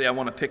 20. Actually, I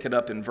want to pick it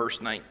up in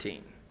verse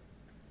 19.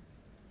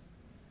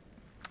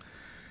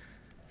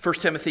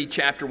 1 Timothy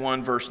chapter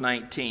 1, verse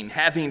 19.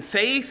 "Having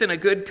faith and a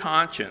good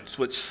conscience,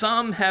 which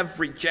some have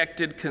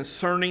rejected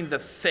concerning the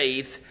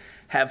faith,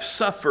 have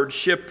suffered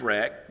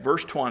shipwreck."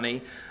 Verse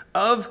 20.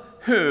 "Of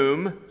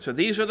whom," so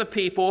these are the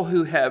people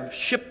who have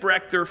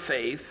shipwrecked their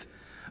faith,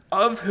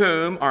 "of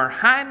whom are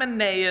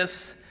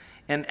Hymenaeus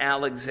and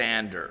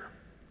Alexander,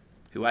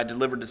 who I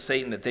delivered to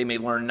Satan that they may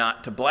learn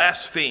not to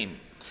blaspheme."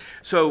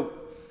 So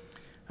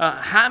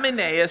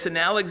Hymenaeus and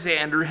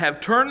Alexander have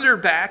turned their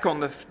back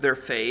on their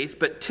faith,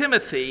 but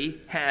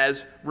Timothy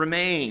has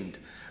remained.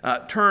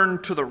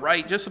 Turn to the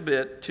right just a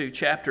bit to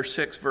chapter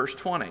 6, verse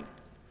 20.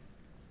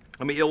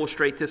 Let me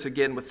illustrate this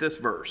again with this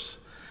verse.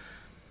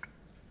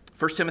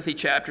 1 Timothy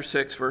chapter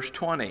 6, verse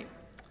 20.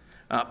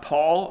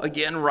 Paul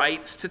again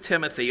writes to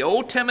Timothy,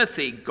 "O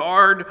Timothy,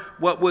 guard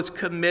what was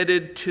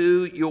committed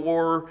to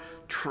your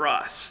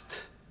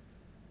trust."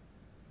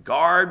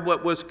 Guard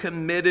what was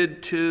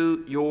committed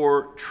to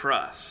your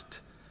trust.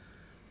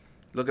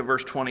 Look at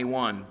verse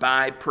 21.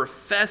 "By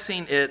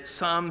professing it,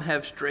 some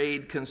have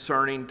strayed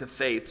concerning the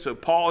faith." So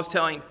Paul is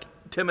telling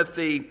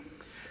Timothy,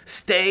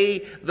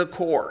 stay the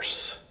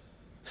course.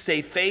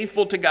 Stay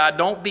faithful to God.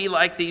 Don't be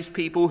like these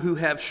people who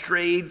have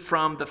strayed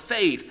from the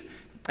faith.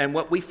 And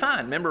what we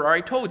find, remember, I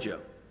already told you.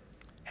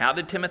 How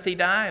did Timothy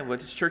die? What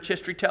does church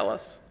history tell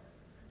us?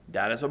 He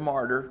died as a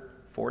martyr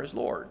for his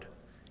Lord.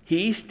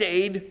 He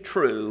stayed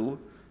true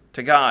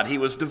to God. He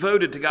was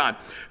devoted to God.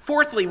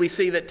 Fourthly, we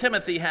see that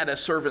Timothy had a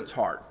servant's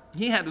heart.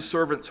 He had a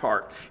servant's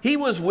heart. He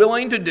was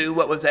willing to do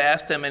what was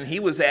asked him, and he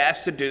was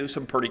asked to do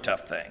some pretty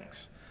tough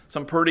things,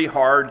 some pretty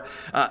hard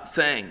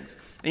things.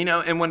 You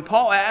know, and when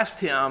Paul asked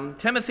him,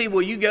 "Timothy,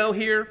 will you go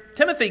here?"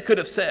 Timothy could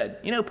have said,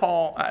 "You know,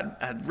 Paul,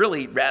 I'd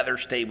really rather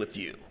stay with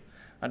you.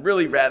 I'd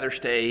really rather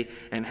stay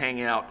and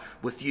hang out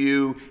with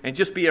you and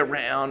just be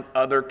around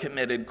other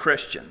committed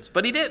Christians."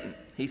 But he didn't.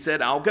 He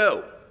said, "I'll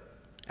go.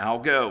 I'll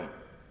go."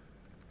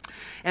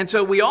 And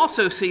so we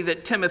also see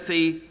that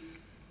Timothy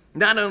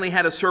not only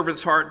had a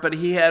servant's heart, but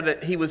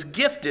he was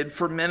gifted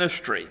for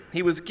ministry.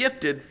 He was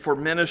gifted for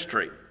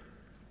ministry.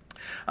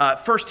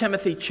 1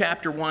 Timothy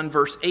chapter 1,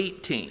 verse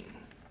 18.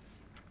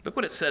 Look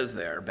what it says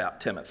there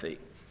about Timothy.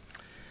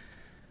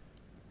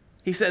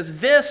 He says,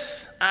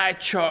 this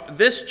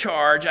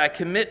charge I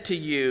commit to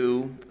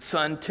you,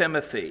 son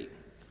Timothy,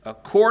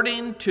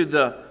 according to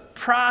the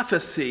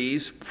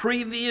prophecies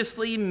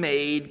previously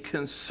made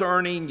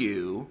concerning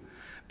you,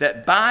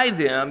 that by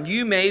them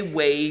you may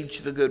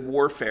wage the good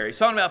warfare." He's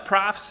talking about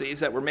prophecies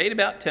that were made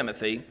about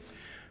Timothy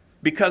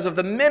because of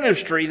the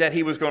ministry that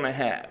he was going to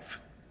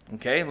have.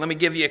 Okay, let me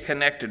give you a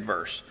connected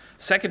verse.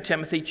 2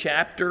 Timothy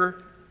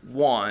chapter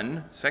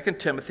 1, 2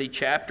 Timothy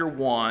chapter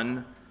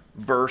 1,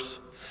 verse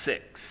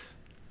 6.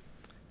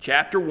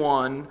 Chapter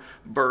 1,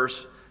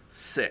 verse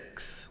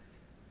 6.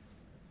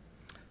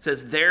 It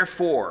says,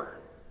 "Therefore,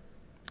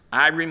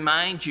 I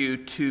remind you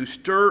to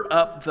stir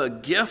up the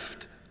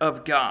gift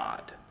of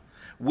God,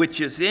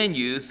 which is in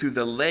you through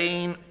the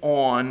laying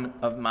on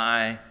of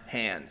my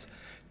hands."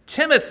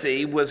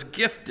 Timothy was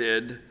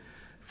gifted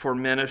for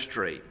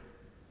ministry.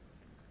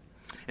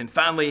 And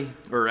finally,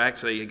 or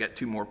actually, I got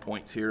two more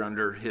points here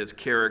under his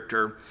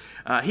character.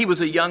 He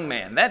was a young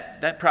man.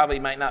 That probably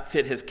might not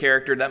fit his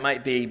character. That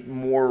might be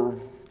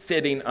more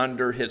fitting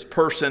under his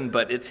person,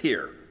 but it's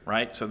here,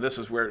 right? So this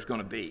is where it's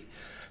going to be.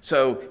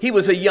 So he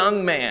was a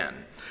young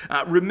man.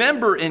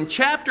 Remember in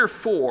chapter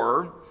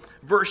 4,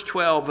 verse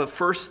 12 of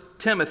 1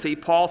 Timothy,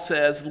 Paul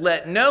says,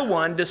 "Let no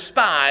one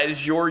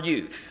despise your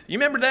youth." You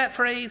remember that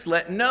phrase?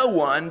 Let no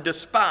one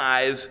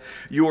despise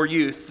your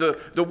youth.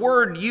 The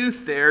word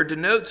youth there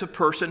denotes a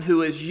person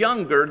who is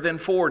younger than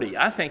 40.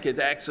 I think it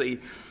actually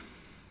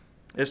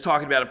is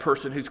talking about a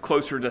person who's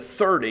closer to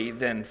 30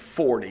 than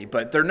 40,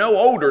 but they're no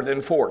older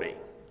than 40.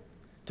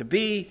 To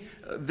be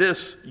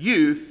this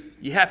youth,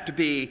 you have to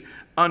be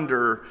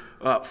under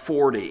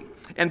 40.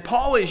 And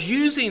Paul is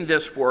using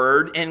this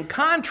word in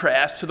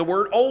contrast to the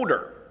word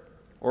older.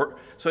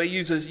 So he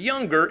uses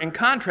younger in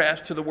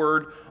contrast to the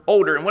word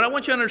older. And what I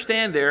want you to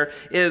understand there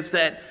is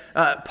that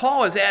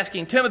Paul is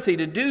asking Timothy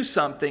to do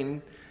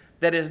something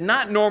that is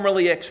not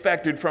normally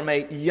expected from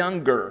a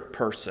younger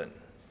person.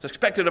 It's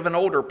expected of an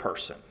older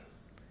person.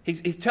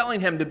 He's telling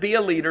him to be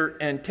a leader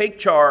and take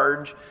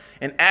charge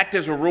and act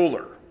as a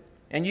ruler.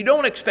 And you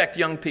don't expect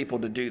young people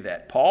to do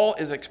that. Paul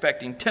is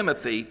expecting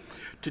Timothy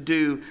to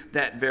do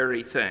that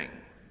very thing.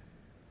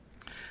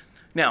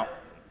 Now,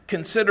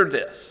 consider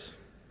this.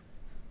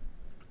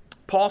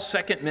 Paul's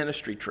second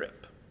ministry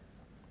trip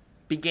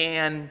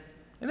began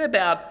in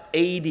about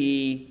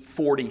AD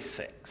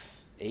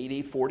 46.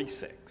 AD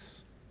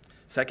 46.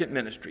 Second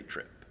ministry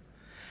trip.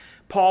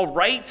 Paul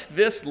writes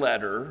this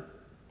letter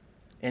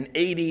in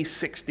AD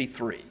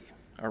 63,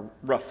 or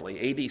roughly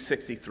AD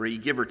 63,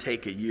 give or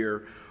take a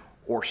year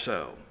or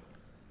so.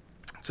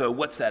 So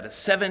what's that? A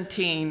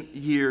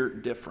 17-year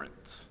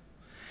difference.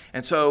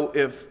 And so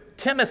if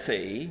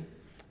Timothy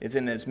is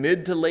in his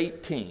mid to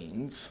late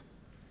teens,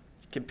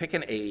 you can pick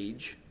an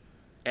age,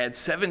 add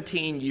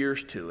 17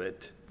 years to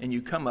it, and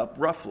you come up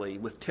roughly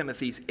with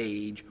Timothy's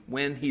age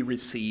when he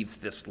receives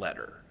this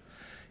letter.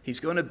 He's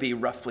going to be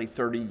roughly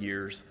 30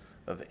 years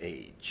of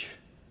age.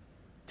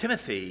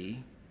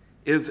 Timothy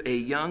is a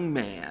young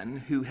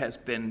man who has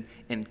been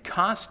in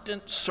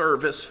constant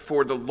service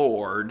for the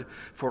Lord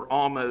for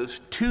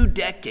almost 2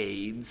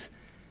 decades,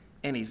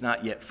 and he's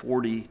not yet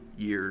 40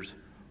 years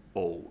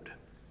old.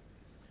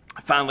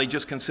 Finally,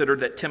 just consider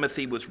that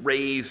Timothy was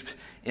raised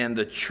in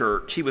the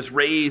church. He was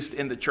raised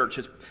in the church.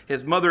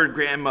 His mother and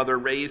grandmother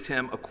raised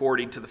him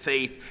according to the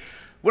faith.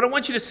 What I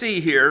want you to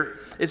see here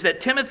is that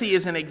Timothy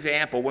is an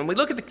example. When we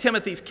look at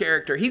Timothy's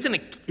character, he's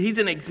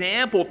an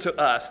example to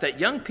us that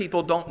young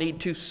people don't need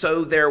to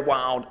sow their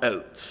wild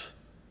oats.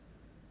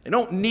 They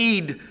don't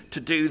need to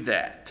do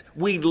that.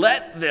 We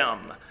let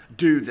them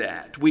do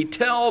that. We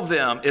tell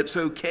them it's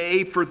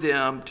okay for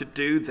them to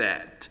do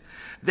that.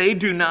 They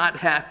do not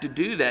have to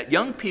do that.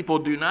 Young people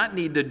do not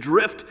need to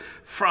drift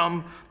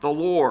from the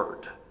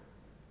Lord.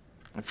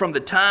 And from the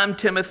time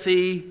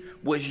Timothy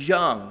was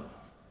young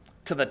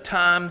to the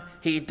time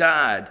he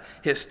died,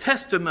 his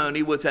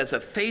testimony was as a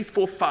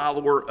faithful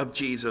follower of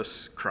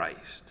Jesus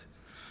Christ.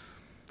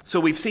 So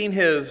we've seen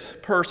his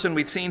person,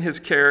 we've seen his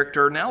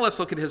character. Now let's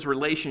look at his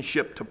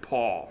relationship to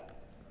Paul.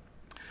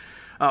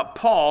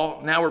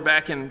 Paul, now we're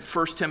back in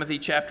 1 Timothy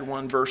chapter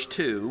 1, verse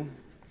 2.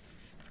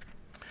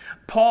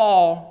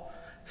 Paul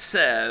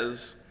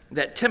says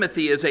that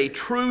Timothy is a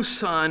true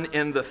son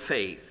in the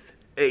faith.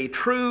 A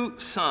true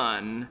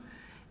son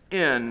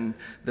in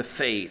the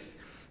faith.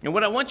 And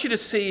what I want you to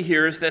see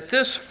here is that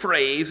this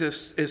phrase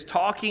is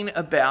talking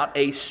about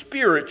a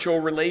spiritual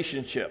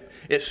relationship.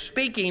 It's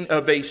speaking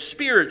of a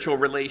spiritual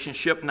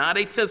relationship, not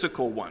a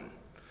physical one.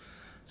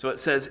 So it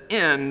says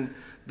in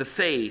the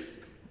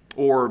faith,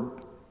 or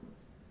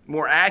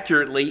more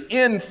accurately,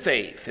 in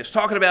faith. It's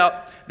talking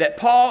about that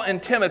Paul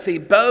and Timothy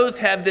both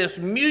have this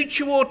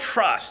mutual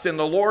trust in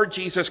the Lord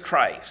Jesus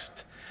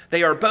Christ.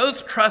 They are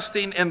both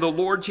trusting in the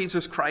Lord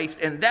Jesus Christ,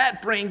 and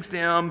that brings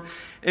them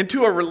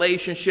into a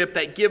relationship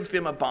that gives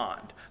them a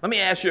bond. Let me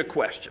ask you a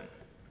question.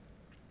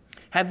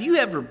 Have you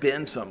ever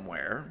been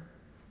somewhere,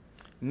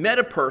 met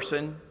a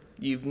person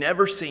you've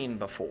never seen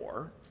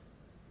before,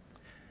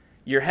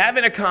 you're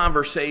having a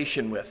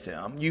conversation with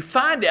them, you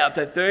find out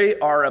that they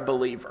are a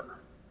believer,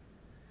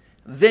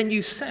 then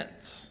you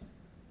sense,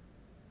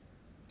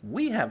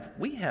 we have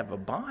a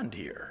bond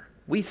here.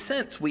 We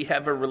sense we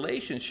have a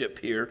relationship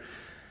here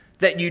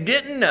that you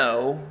didn't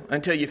know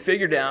until you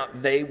figured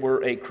out they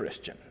were a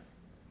Christian.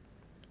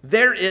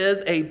 There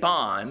is a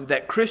bond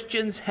that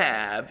Christians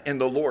have in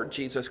the Lord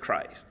Jesus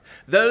Christ.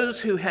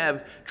 Those who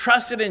have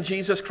trusted in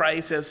Jesus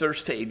Christ as their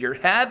Savior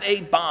have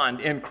a bond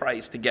in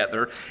Christ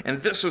together,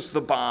 and this is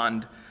the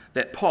bond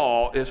that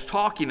Paul is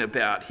talking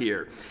about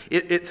here.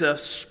 It's a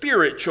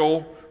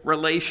spiritual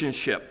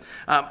relationship.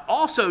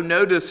 Also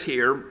notice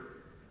here,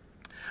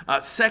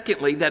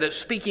 secondly, that it's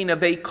speaking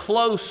of a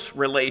close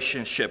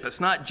relationship. It's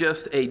not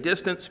just a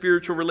distant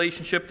spiritual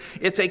relationship,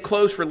 it's a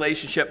close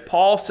relationship.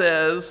 Paul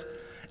says,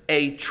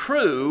 a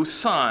true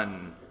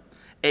son.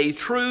 A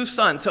true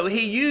son. So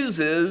he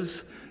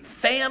uses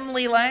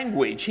family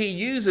language. He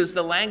uses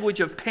the language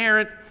of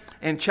parent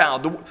and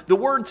child. The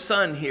word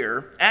son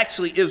here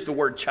actually is the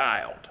word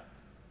child.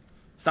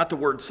 It's not the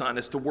word son,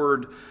 it's the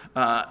word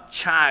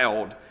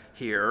child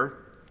here.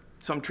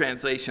 Some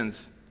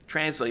translations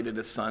translate it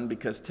as son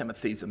because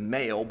Timothy's a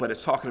male, but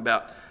it's talking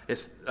about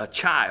it's a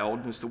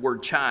child. It's the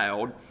word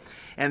child.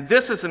 And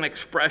this is an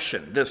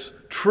expression, this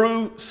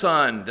true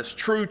son, this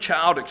true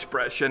child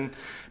expression.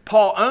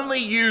 Paul only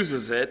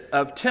uses it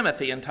of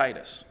Timothy and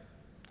Titus.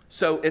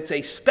 So it's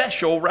a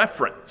special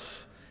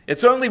reference.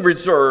 It's only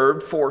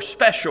reserved for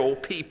special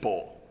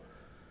people.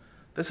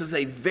 This is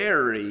a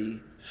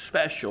very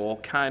special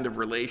kind of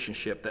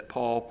relationship that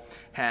Paul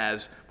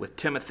has with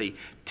Timothy.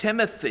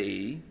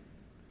 Timothy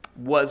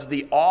was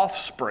the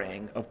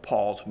offspring of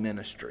Paul's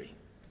ministry.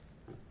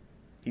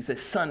 He's a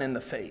son in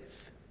the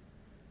faith.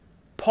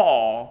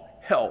 Paul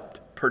helped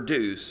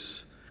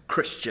produce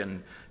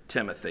Christian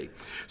Timothy.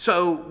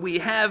 So we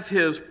have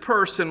his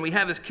person, we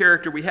have his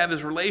character, we have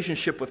his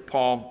relationship with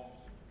Paul.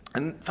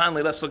 And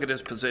finally, let's look at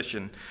his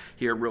position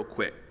here real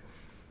quick.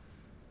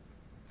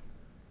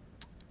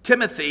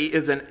 Timothy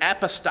is an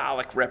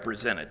apostolic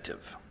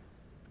representative.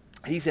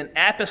 He's an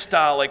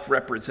apostolic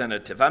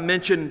representative. I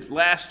mentioned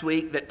last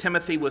week that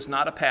Timothy was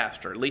not a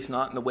pastor, at least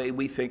not in the way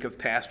we think of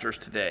pastors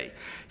today.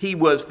 He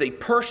was the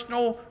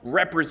personal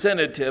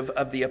representative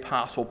of the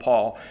Apostle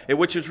Paul,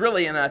 which is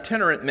really an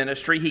itinerant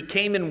ministry. He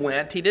came and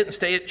went. He didn't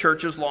stay at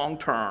churches long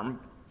term.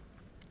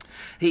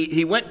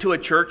 He went to a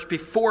church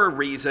before a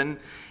reason,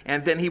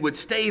 and then he would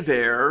stay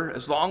there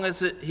as long as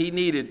he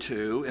needed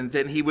to, and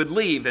then he would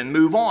leave and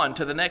move on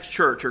to the next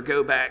church or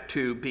go back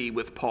to be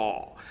with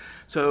Paul.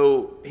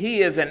 So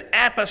he is an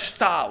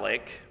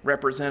apostolic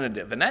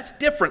representative, and that's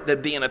different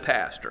than being a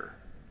pastor,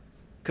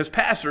 because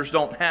pastors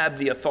don't have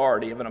the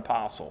authority of an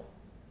apostle.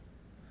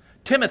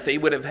 Timothy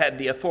would have had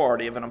the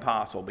authority of an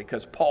apostle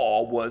because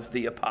Paul was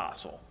the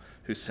apostle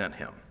who sent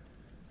him.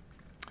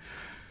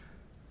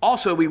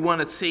 Also, we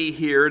want to see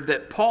here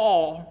that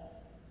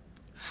Paul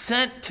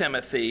sent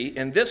Timothy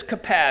in this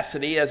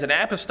capacity as an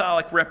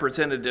apostolic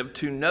representative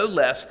to no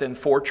less than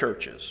 4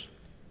 churches.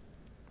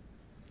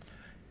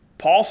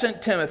 Paul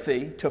sent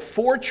Timothy to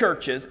 4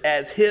 churches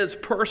as his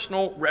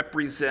personal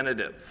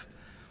representative.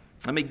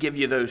 Let me give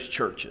you those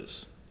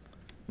churches.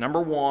 Number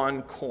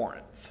 1,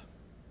 Corinth.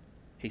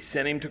 He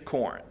sent him to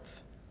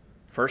Corinth.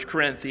 1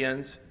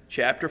 Corinthians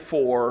chapter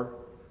 4,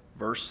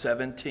 verse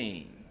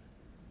 17.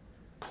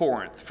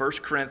 Corinth, 1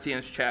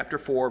 Corinthians chapter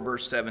 4,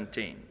 verse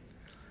 17.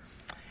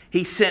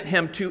 He sent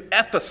him to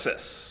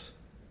Ephesus.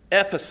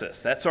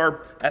 Ephesus, that's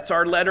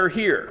our letter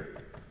here.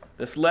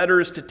 This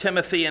letter is to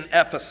Timothy in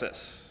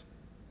Ephesus.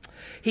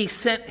 He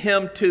sent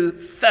him to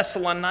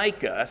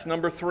Thessalonica. That's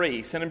number 3.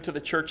 He sent him to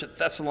the church at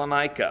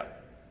Thessalonica.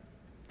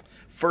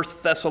 1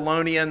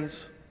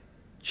 Thessalonians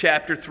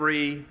chapter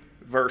 3,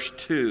 verse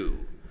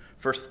 2.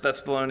 1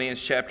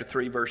 Thessalonians chapter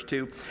 3, verse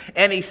 2.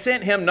 And he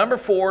sent him, number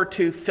 4,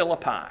 to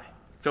Philippi.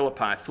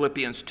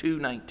 Philippians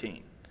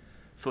 2:19.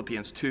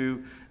 Philippians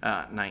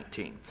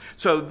 2:19.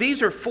 So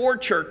these are 4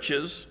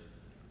 churches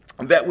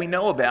that we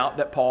know about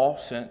that Paul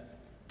sent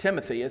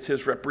Timothy as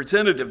his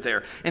representative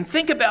there. And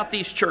think about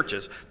these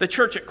churches. The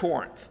church at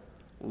Corinth,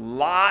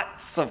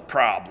 lots of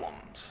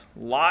problems.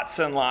 Lots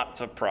and lots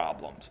of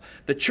problems.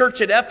 The church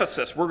at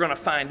Ephesus, we're going to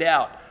find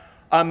out,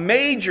 a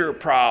major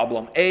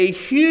problem, a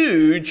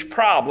huge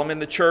problem in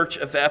the church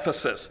of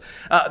Ephesus.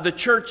 The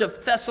church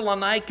of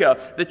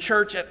Thessalonica, the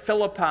church at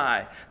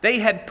Philippi, they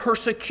had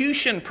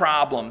persecution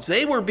problems.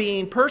 They were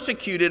being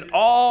persecuted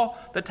all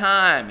the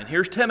time. And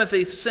here's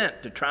Timothy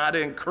sent to try to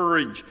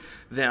encourage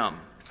them.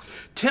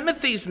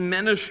 Timothy's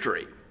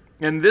ministry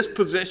in this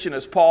position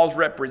as Paul's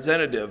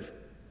representative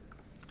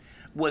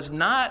was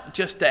not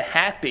just a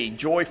happy,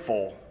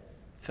 joyful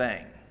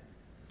thing.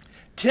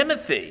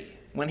 Timothy,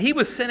 when he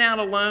was sent out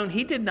alone,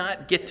 he did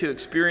not get to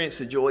experience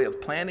the joy of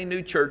planting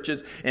new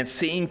churches and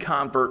seeing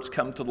converts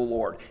come to the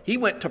Lord. He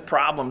went to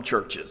problem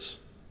churches.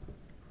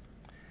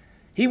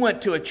 He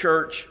went to a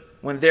church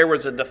when there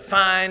was a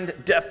defined,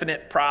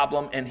 definite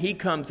problem, and he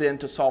comes in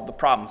to solve the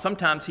problem.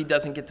 Sometimes he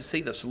doesn't get to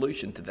see the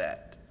solution to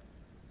that.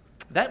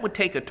 That would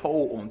take a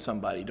toll on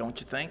somebody, don't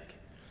you think?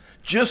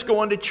 Just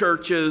going to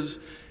churches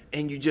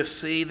and you just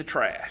see the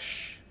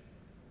trash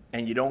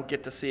and you don't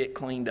get to see it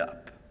cleaned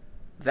up.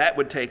 That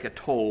would take a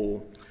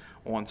toll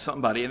on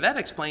somebody. And that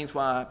explains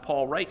why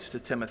Paul writes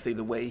to Timothy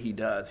the way he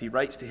does. He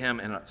writes to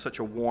him in such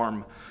a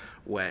warm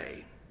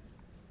way.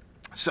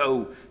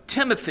 So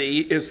Timothy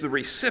is the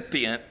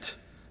recipient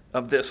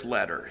of this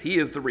letter. He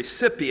is the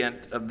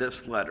recipient of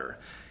this letter.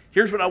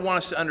 Here's what I want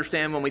us to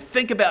understand when we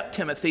think about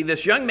Timothy,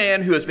 this young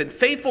man who has been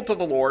faithful to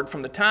the Lord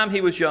from the time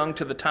he was young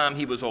to the time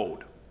he was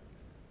old.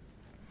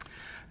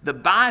 The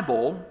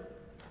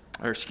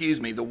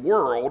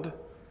world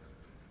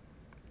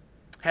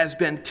has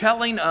been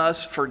telling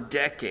us for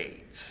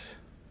decades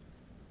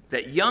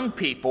that young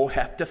people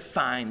have to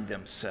find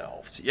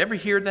themselves. You ever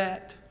hear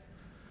that?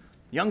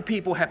 Young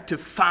people have to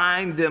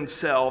find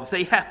themselves.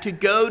 They have to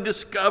go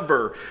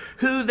discover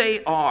who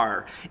they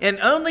are. And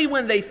only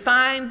when they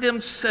find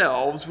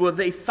themselves will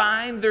they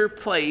find their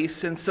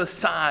place in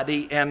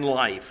society and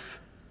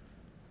life.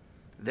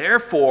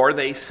 Therefore,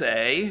 they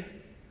say,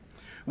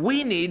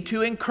 we need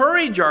to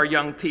encourage our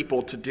young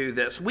people to do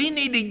this. We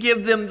need to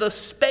give them the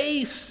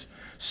space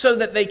so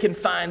that they can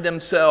find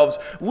themselves.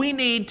 We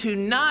need to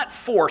not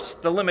force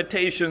the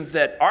limitations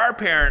that our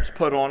parents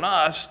put on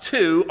us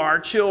to our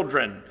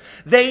children.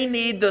 They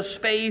need the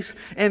space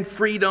and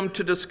freedom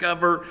to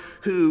discover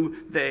who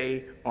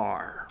they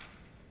are.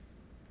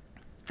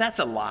 That's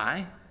a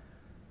lie.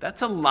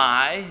 That's a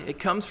lie. It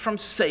comes from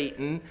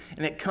Satan,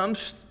 and it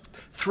comes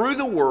through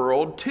the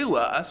world to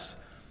us.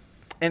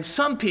 And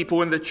some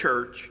people in the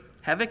church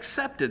have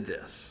accepted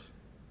this.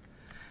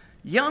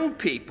 Young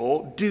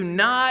people do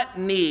not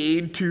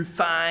need to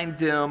find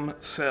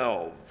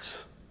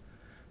themselves.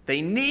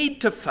 They need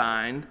to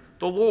find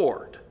the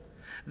Lord.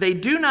 They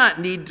do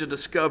not need to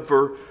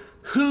discover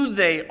who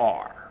they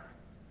are.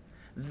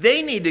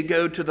 They need to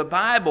go to the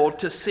Bible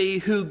to see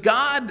who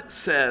God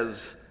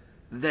says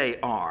they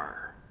are.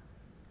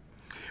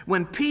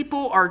 When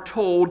people are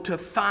told to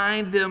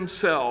find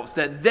themselves,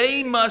 that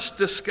they must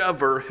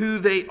discover who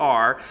they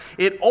are,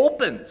 it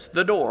opens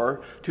the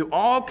door to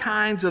all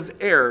kinds of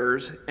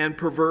errors and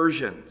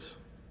perversions.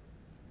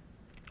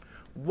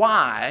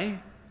 Why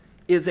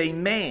is a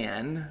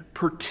man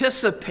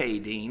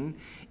participating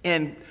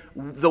in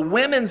the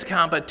women's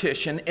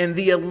competition in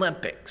the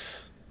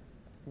Olympics?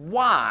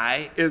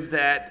 Why is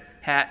that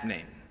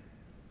happening?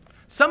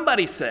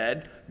 Somebody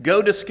said,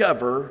 go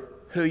discover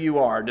who you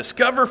are.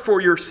 Discover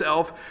for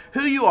yourself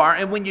who you are.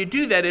 And when you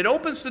do that, it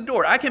opens the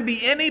door. I can be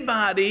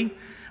anybody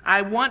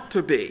I want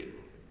to be.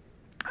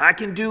 I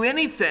can do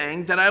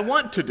anything that I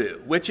want to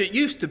do, which it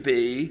used to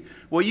be,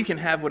 well, you can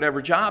have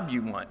whatever job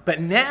you want.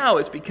 But now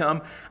it's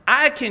become,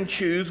 I can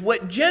choose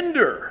what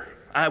gender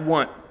I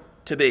want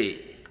to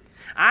be.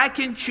 I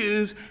can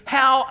choose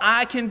how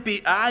I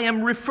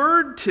am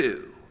referred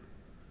to.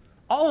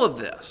 All of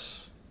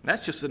this,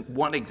 that's just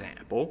one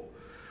example.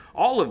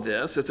 All of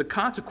this is a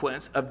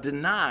consequence of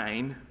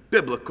denying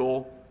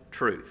biblical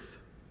truth.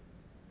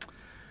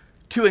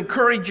 To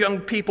encourage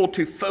young people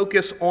to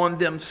focus on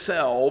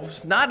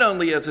themselves, not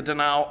only is a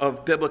denial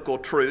of biblical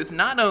truth,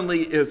 not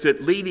only is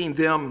it leading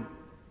them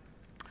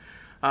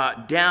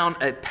down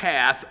a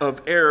path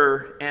of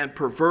error and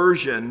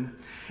perversion,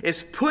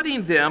 it's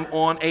putting them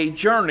on a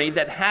journey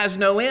that has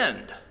no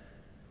end.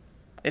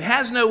 It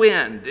has no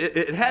end.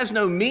 It has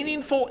no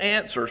meaningful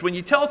answers. When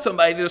you tell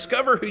somebody to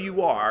discover who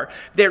you are,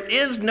 there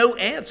is no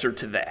answer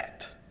to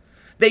that.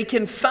 They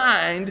can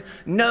find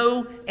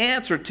no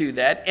answer to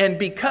that. And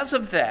because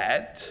of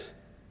that,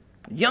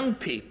 young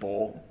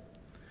people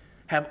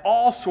have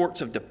all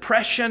sorts of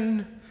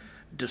depression,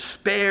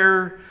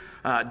 despair,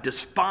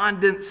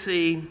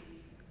 despondency,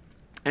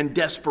 and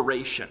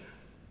desperation.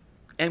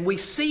 And we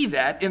see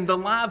that in the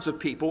lives of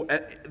people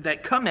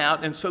that come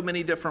out in so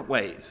many different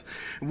ways.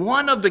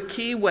 One of the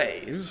key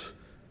ways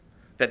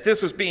that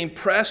this is being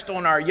pressed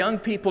on our young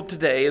people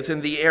today is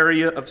in the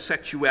area of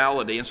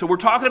sexuality. And so we're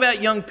talking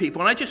about young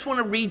people, and I just want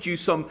to read you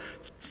some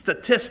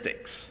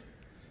statistics,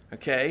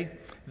 okay?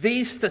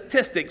 These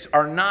statistics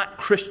are not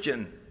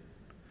Christian.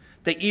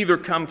 They either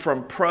come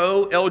from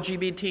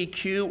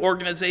pro-LGBTQ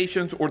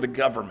organizations or the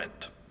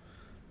government.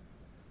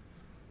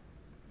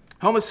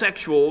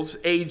 Homosexuals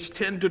aged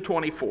 10 to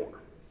 24,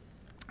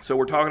 so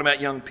we're talking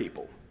about young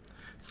people,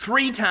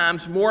 3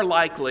 times more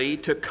likely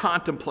to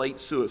contemplate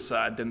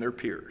suicide than their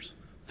peers.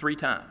 3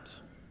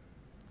 times.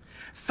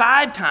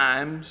 5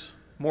 times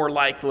more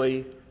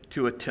likely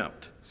to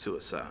attempt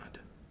suicide.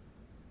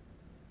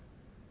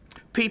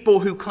 People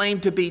who claim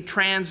to be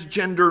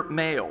transgender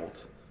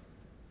males,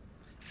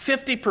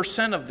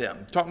 50% of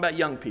them, talking about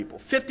young people,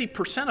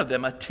 50% of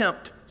them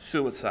attempt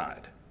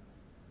suicide.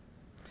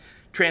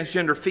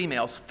 Transgender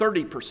females,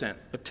 30%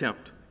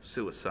 attempt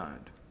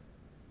suicide.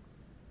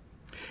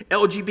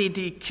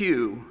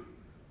 LGBTQ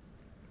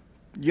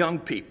young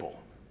people,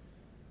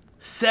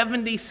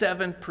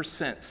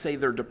 77% say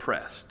they're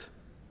depressed.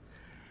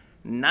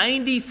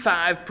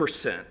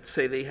 95%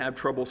 say they have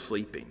trouble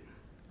sleeping.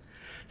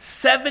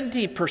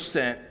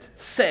 70%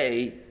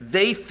 say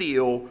they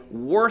feel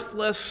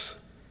worthless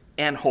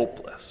and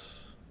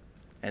hopeless.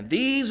 And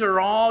these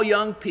are all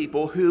young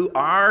people who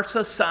our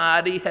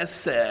society has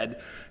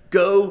said,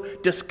 go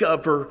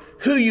discover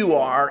who you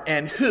are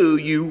and who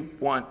you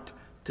want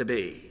to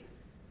be.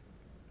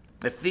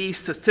 If these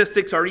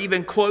statistics are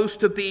even close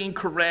to being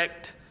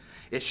correct,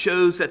 It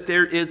shows that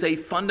there is a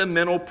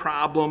fundamental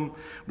problem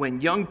when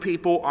young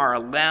people are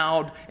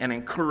allowed and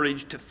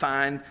encouraged to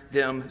find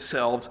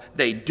themselves.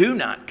 They do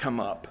not come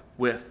up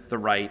with the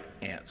right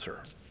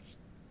answer.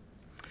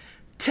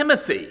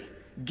 Timothy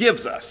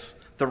gives us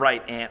the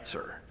right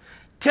answer.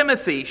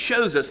 Timothy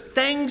shows us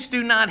things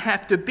do not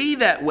have to be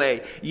that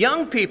way.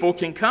 Young people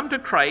can come to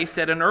Christ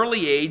at an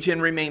early age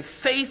and remain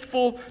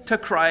faithful to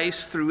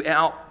Christ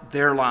throughout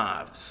their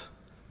lives.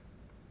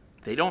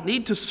 They don't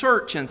need to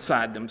search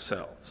inside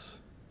themselves.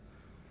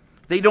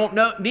 They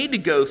don't need to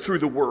go through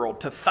the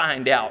world to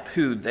find out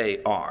who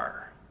they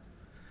are.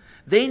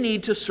 They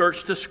need to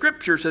search the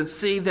Scriptures and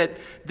see that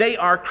they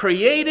are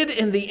created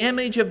in the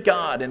image of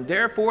God, and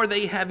therefore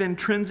they have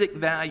intrinsic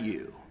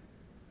value.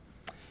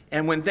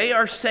 And when they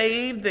are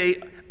saved,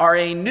 they are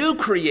a new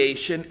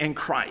creation in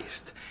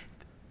Christ.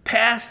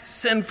 Past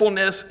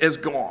sinfulness is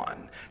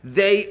gone.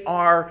 They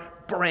are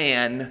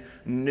brand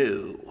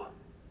new.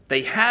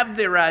 They have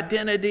their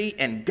identity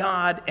in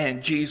God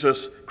and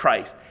Jesus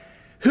Christ.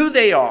 Who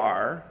they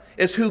are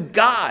is who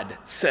God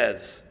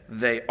says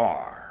they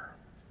are.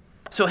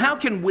 So how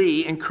can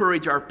we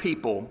encourage our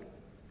people,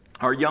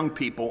 our young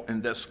people,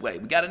 in this way?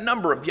 We got a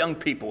number of young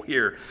people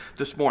here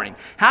this morning.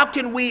 How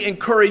can we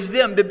encourage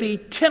them to be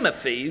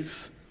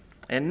Timothys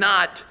and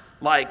not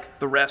like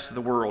the rest of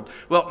the world?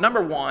 Well,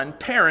 number one,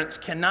 parents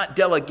cannot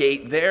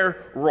delegate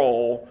their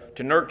role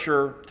to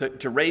nurture,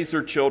 to raise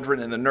their children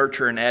in the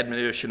nurture and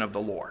admonition of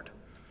the Lord.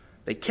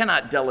 They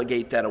cannot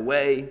delegate that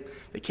away.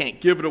 They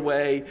can't give it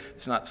away.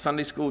 It's not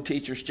Sunday school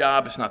teacher's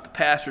job. It's not the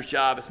pastor's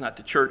job. It's not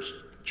the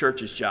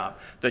church's job.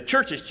 The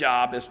church's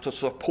job is to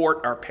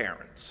support our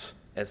parents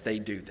as they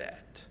do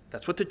that.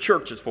 That's what the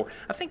church is for.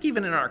 I think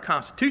even in our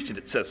Constitution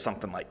it says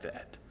something like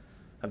that.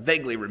 I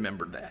vaguely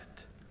remember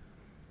that.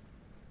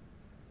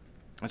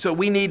 And so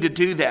we need to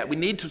do that. We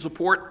need to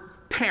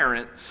support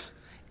parents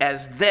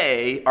as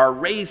they are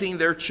raising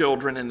their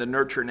children in the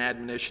nurture and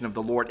admonition of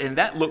the Lord. And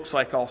that looks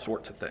like all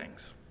sorts of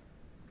things.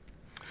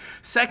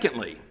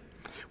 Secondly,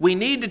 we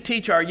need to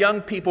teach our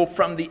young people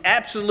from the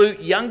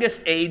absolute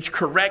youngest age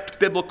correct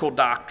biblical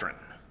doctrine.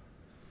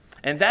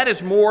 And that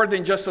is more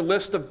than just a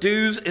list of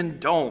do's and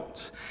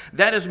don'ts.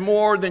 That is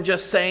more than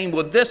just saying,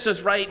 well, this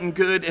is right and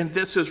good and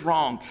this is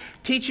wrong.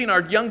 Teaching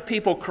our young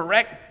people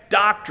correct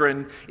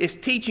doctrine is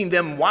teaching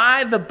them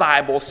why the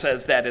Bible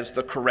says that is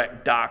the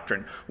correct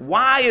doctrine.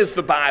 Why is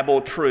the Bible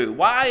true?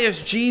 Why is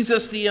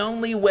Jesus the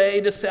only way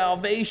to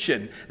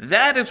salvation?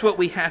 That is what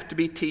we have to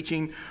be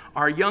teaching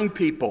our young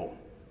people.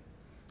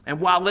 And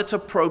while it's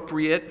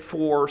appropriate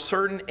for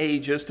certain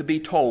ages to be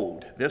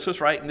told, this is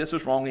right and this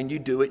is wrong, and you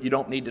do it, you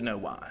don't need to know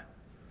why.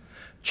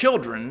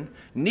 Children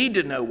need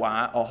to know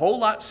why a whole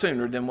lot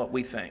sooner than what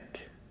we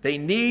think. They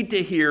need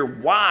to hear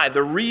why,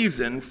 the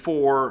reason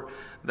for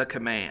the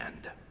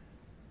command.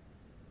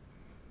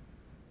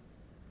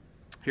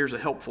 Here's a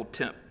helpful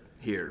tip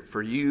here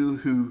for you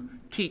who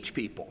teach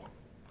people.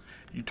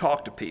 You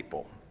talk to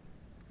people.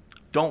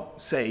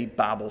 Don't say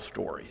Bible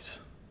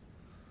stories.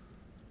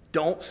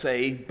 Don't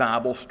say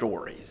Bible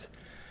stories.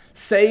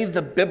 Say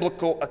the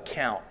biblical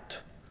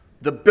account,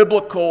 the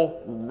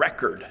biblical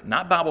record,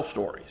 not Bible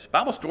stories.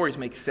 Bible stories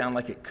make it sound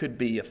like it could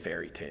be a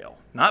fairy tale,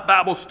 not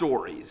Bible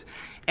stories.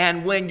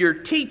 And when you're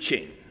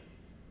teaching,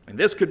 and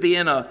this could be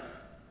in a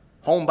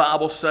home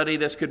Bible study,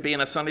 this could be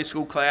in a Sunday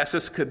school class,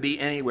 this could be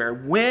anywhere.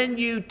 When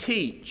you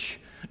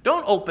teach,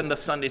 don't open the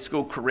Sunday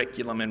school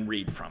curriculum and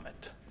read from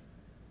it.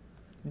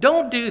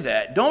 Don't do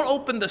that. Don't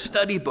open the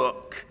study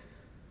book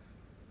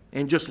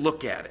and just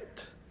look at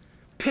it.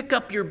 Pick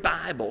up your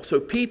Bible so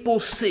people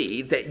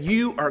see that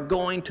you are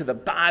going to the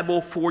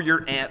Bible for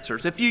your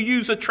answers. If you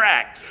use a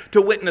tract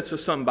to witness to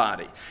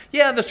somebody,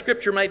 yeah, the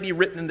scripture might be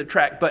written in the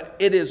tract, but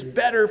it is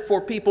better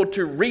for people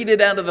to read it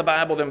out of the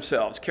Bible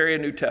themselves. Carry a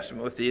New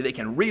Testament with you. They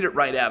can read it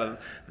right out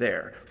of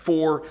there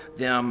for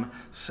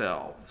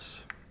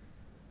themselves.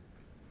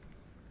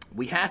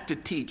 We have to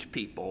teach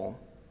people,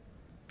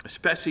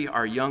 especially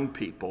our young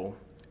people,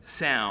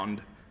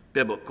 sound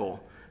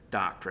biblical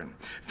doctrine.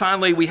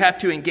 Finally, we have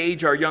to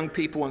engage our young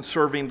people in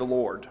serving the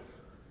Lord.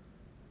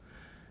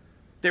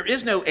 There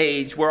is no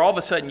age where all of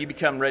a sudden you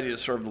become ready to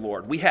serve the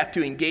Lord. We have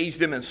to engage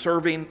them in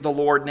serving the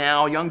Lord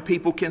now. Young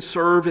people can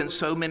serve in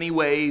so many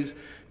ways.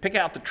 Pick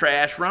out the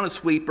trash, run a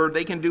sweeper.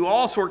 They can do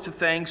all sorts of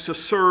things to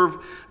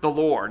serve the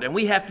Lord. And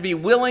we have to be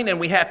willing and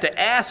we have to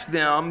ask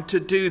them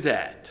to do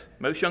that.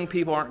 Most young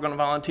people aren't going to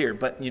volunteer.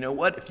 But you know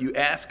what? If you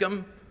ask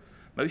them,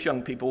 most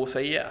young people will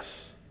say,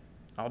 yes,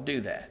 I'll do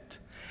that.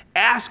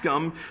 Ask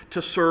them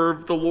to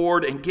serve the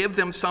Lord and give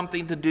them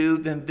something to do,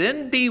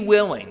 then be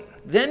willing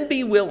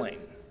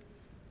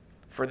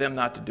for them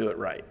not to do it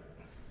right,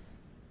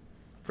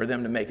 for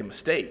them to make a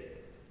mistake,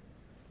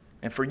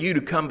 and for you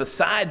to come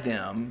beside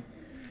them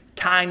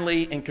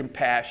kindly and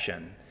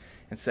compassion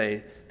and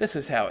say, this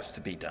is how it's to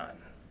be done.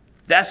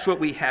 That's what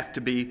we have to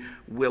be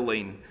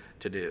willing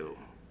to do.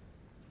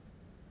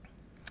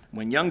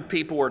 When young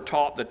people are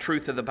taught the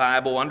truth of the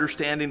Bible,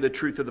 understanding the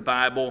truth of the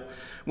Bible,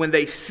 when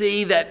they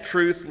see that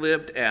truth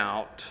lived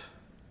out,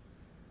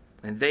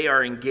 and they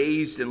are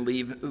engaged in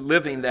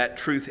living that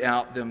truth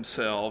out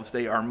themselves,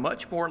 they are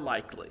much more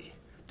likely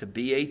to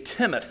be a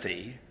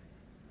Timothy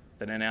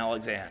than an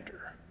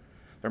Alexander.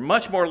 They're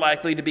much more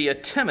likely to be a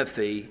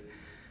Timothy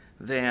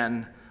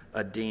than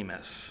a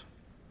Demas.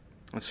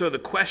 And so the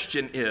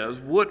question is,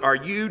 what are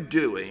you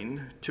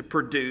doing to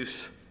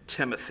produce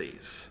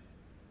Timothys?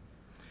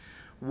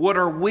 What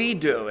are we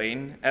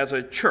doing as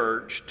a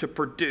church to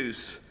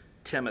produce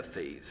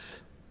Timothys?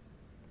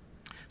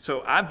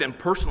 So I've been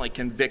personally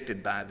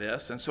convicted by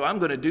this, and so I'm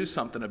going to do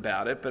something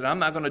about it, but I'm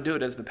not going to do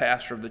it as the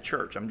pastor of the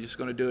church. I'm just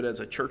going to do it as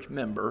a church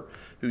member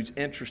who's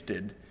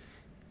interested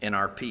in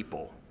our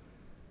people.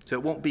 So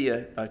it won't be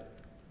a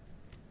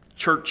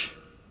church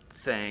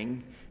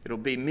thing. It'll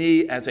be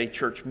me as a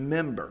church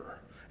member,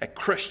 a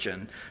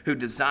Christian who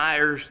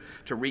desires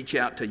to reach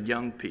out to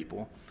young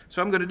people.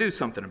 So I'm going to do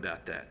something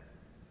about that.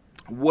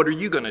 What are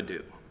you going to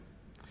do?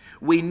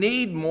 We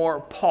need more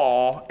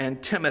Paul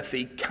and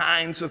Timothy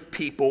kinds of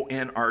people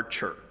in our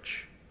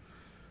church.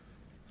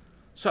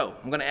 So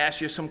I'm going to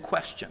ask you some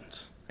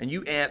questions, and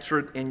you answer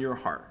it in your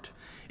heart.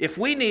 If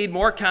we need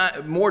more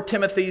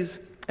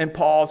Timothys and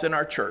Pauls in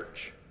our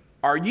church,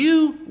 are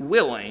you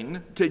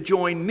willing to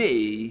join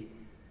me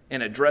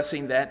in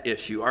addressing that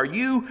issue? Are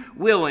you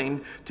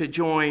willing to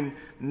join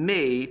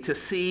me to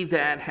see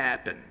that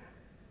happen?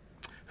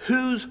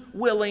 Who's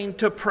willing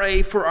to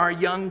pray for our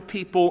young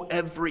people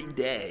every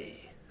day?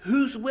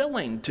 Who's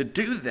willing to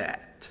do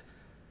that?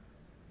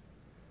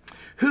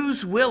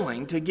 Who's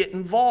willing to get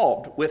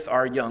involved with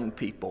our young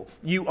people?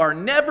 You are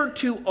never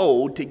too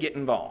old to get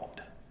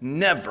involved.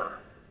 Never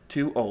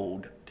too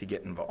old to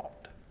get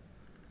involved.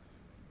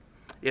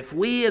 If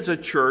we as a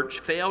church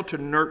fail to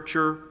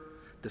nurture,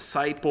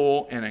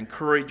 disciple, and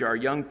encourage our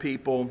young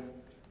people,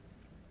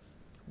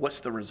 what's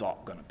the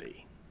result going to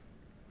be?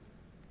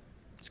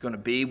 It's going to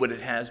be what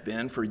it has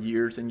been for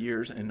years and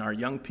years, and our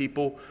young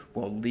people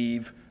will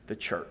leave the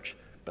church.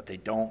 But they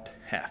don't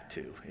have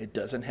to. It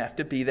doesn't have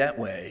to be that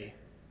way.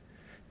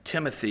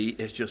 Timothy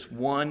is just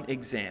one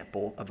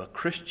example of a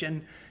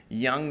Christian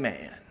young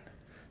man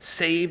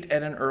saved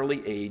at an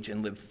early age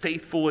and lived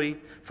faithfully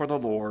for the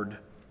Lord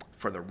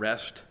for the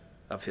rest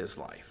of his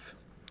life.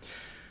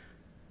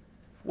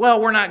 Well,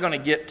 we're not going to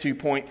get to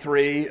point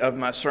 3 of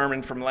my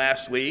sermon from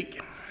last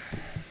week.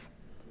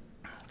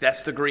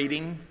 That's the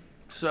greeting.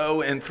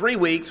 So in 3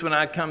 weeks when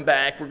I come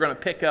back, we're going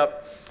to pick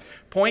up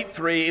point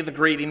 3, the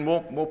greeting.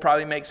 We'll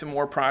probably make some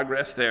more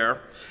progress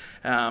there.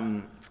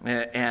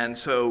 And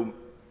so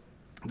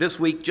this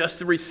week, just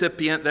the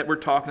recipient that we're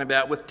talking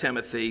about with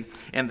Timothy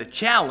and the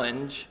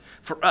challenge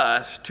for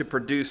us to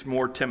produce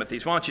more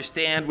Timothys. Why don't you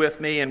stand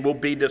with me and we'll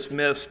be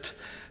dismissed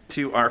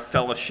to our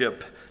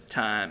fellowship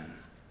time.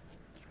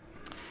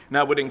 And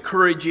I would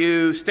encourage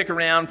you, stick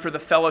around for the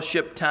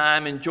fellowship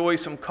time, enjoy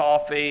some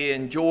coffee,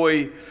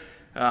 enjoy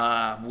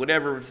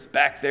whatever's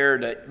back there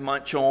to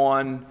munch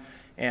on.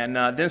 And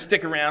then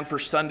stick around for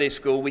Sunday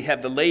school. We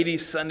have the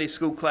ladies' Sunday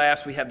school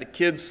class. We have the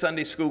kids'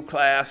 Sunday school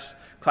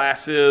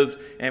classes.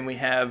 And we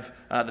have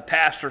the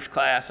pastor's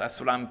class. That's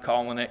what I'm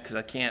calling it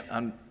because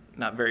I'm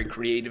not very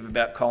creative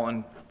about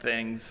calling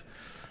things.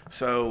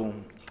 So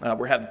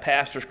we'll have the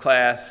pastor's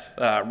class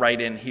right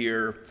in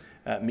here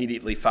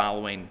immediately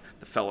following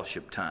the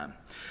fellowship time.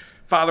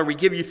 Father, we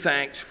give you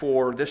thanks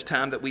for this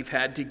time that we've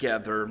had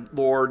together.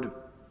 Lord,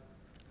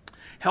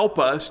 help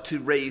us to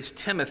raise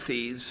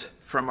Timothys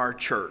from our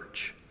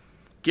church.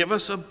 Give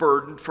us a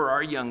burden for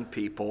our young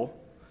people.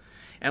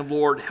 And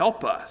Lord,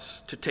 help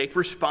us to take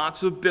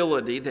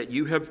responsibility that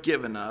you have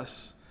given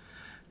us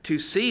to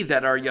see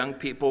that our young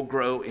people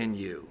grow in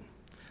you.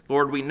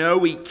 Lord, we know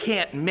we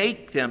can't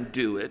make them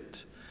do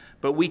it,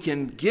 but we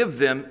can give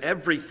them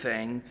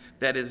everything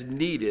that is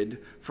needed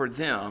for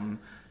them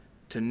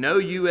to know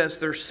you as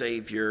their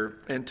Savior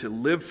and to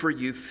live for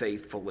you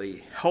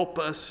faithfully. Help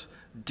us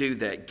do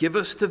that. Give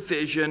us the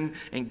vision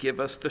and give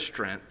us the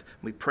strength.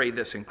 We pray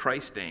this in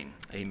Christ's name.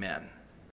 Amen.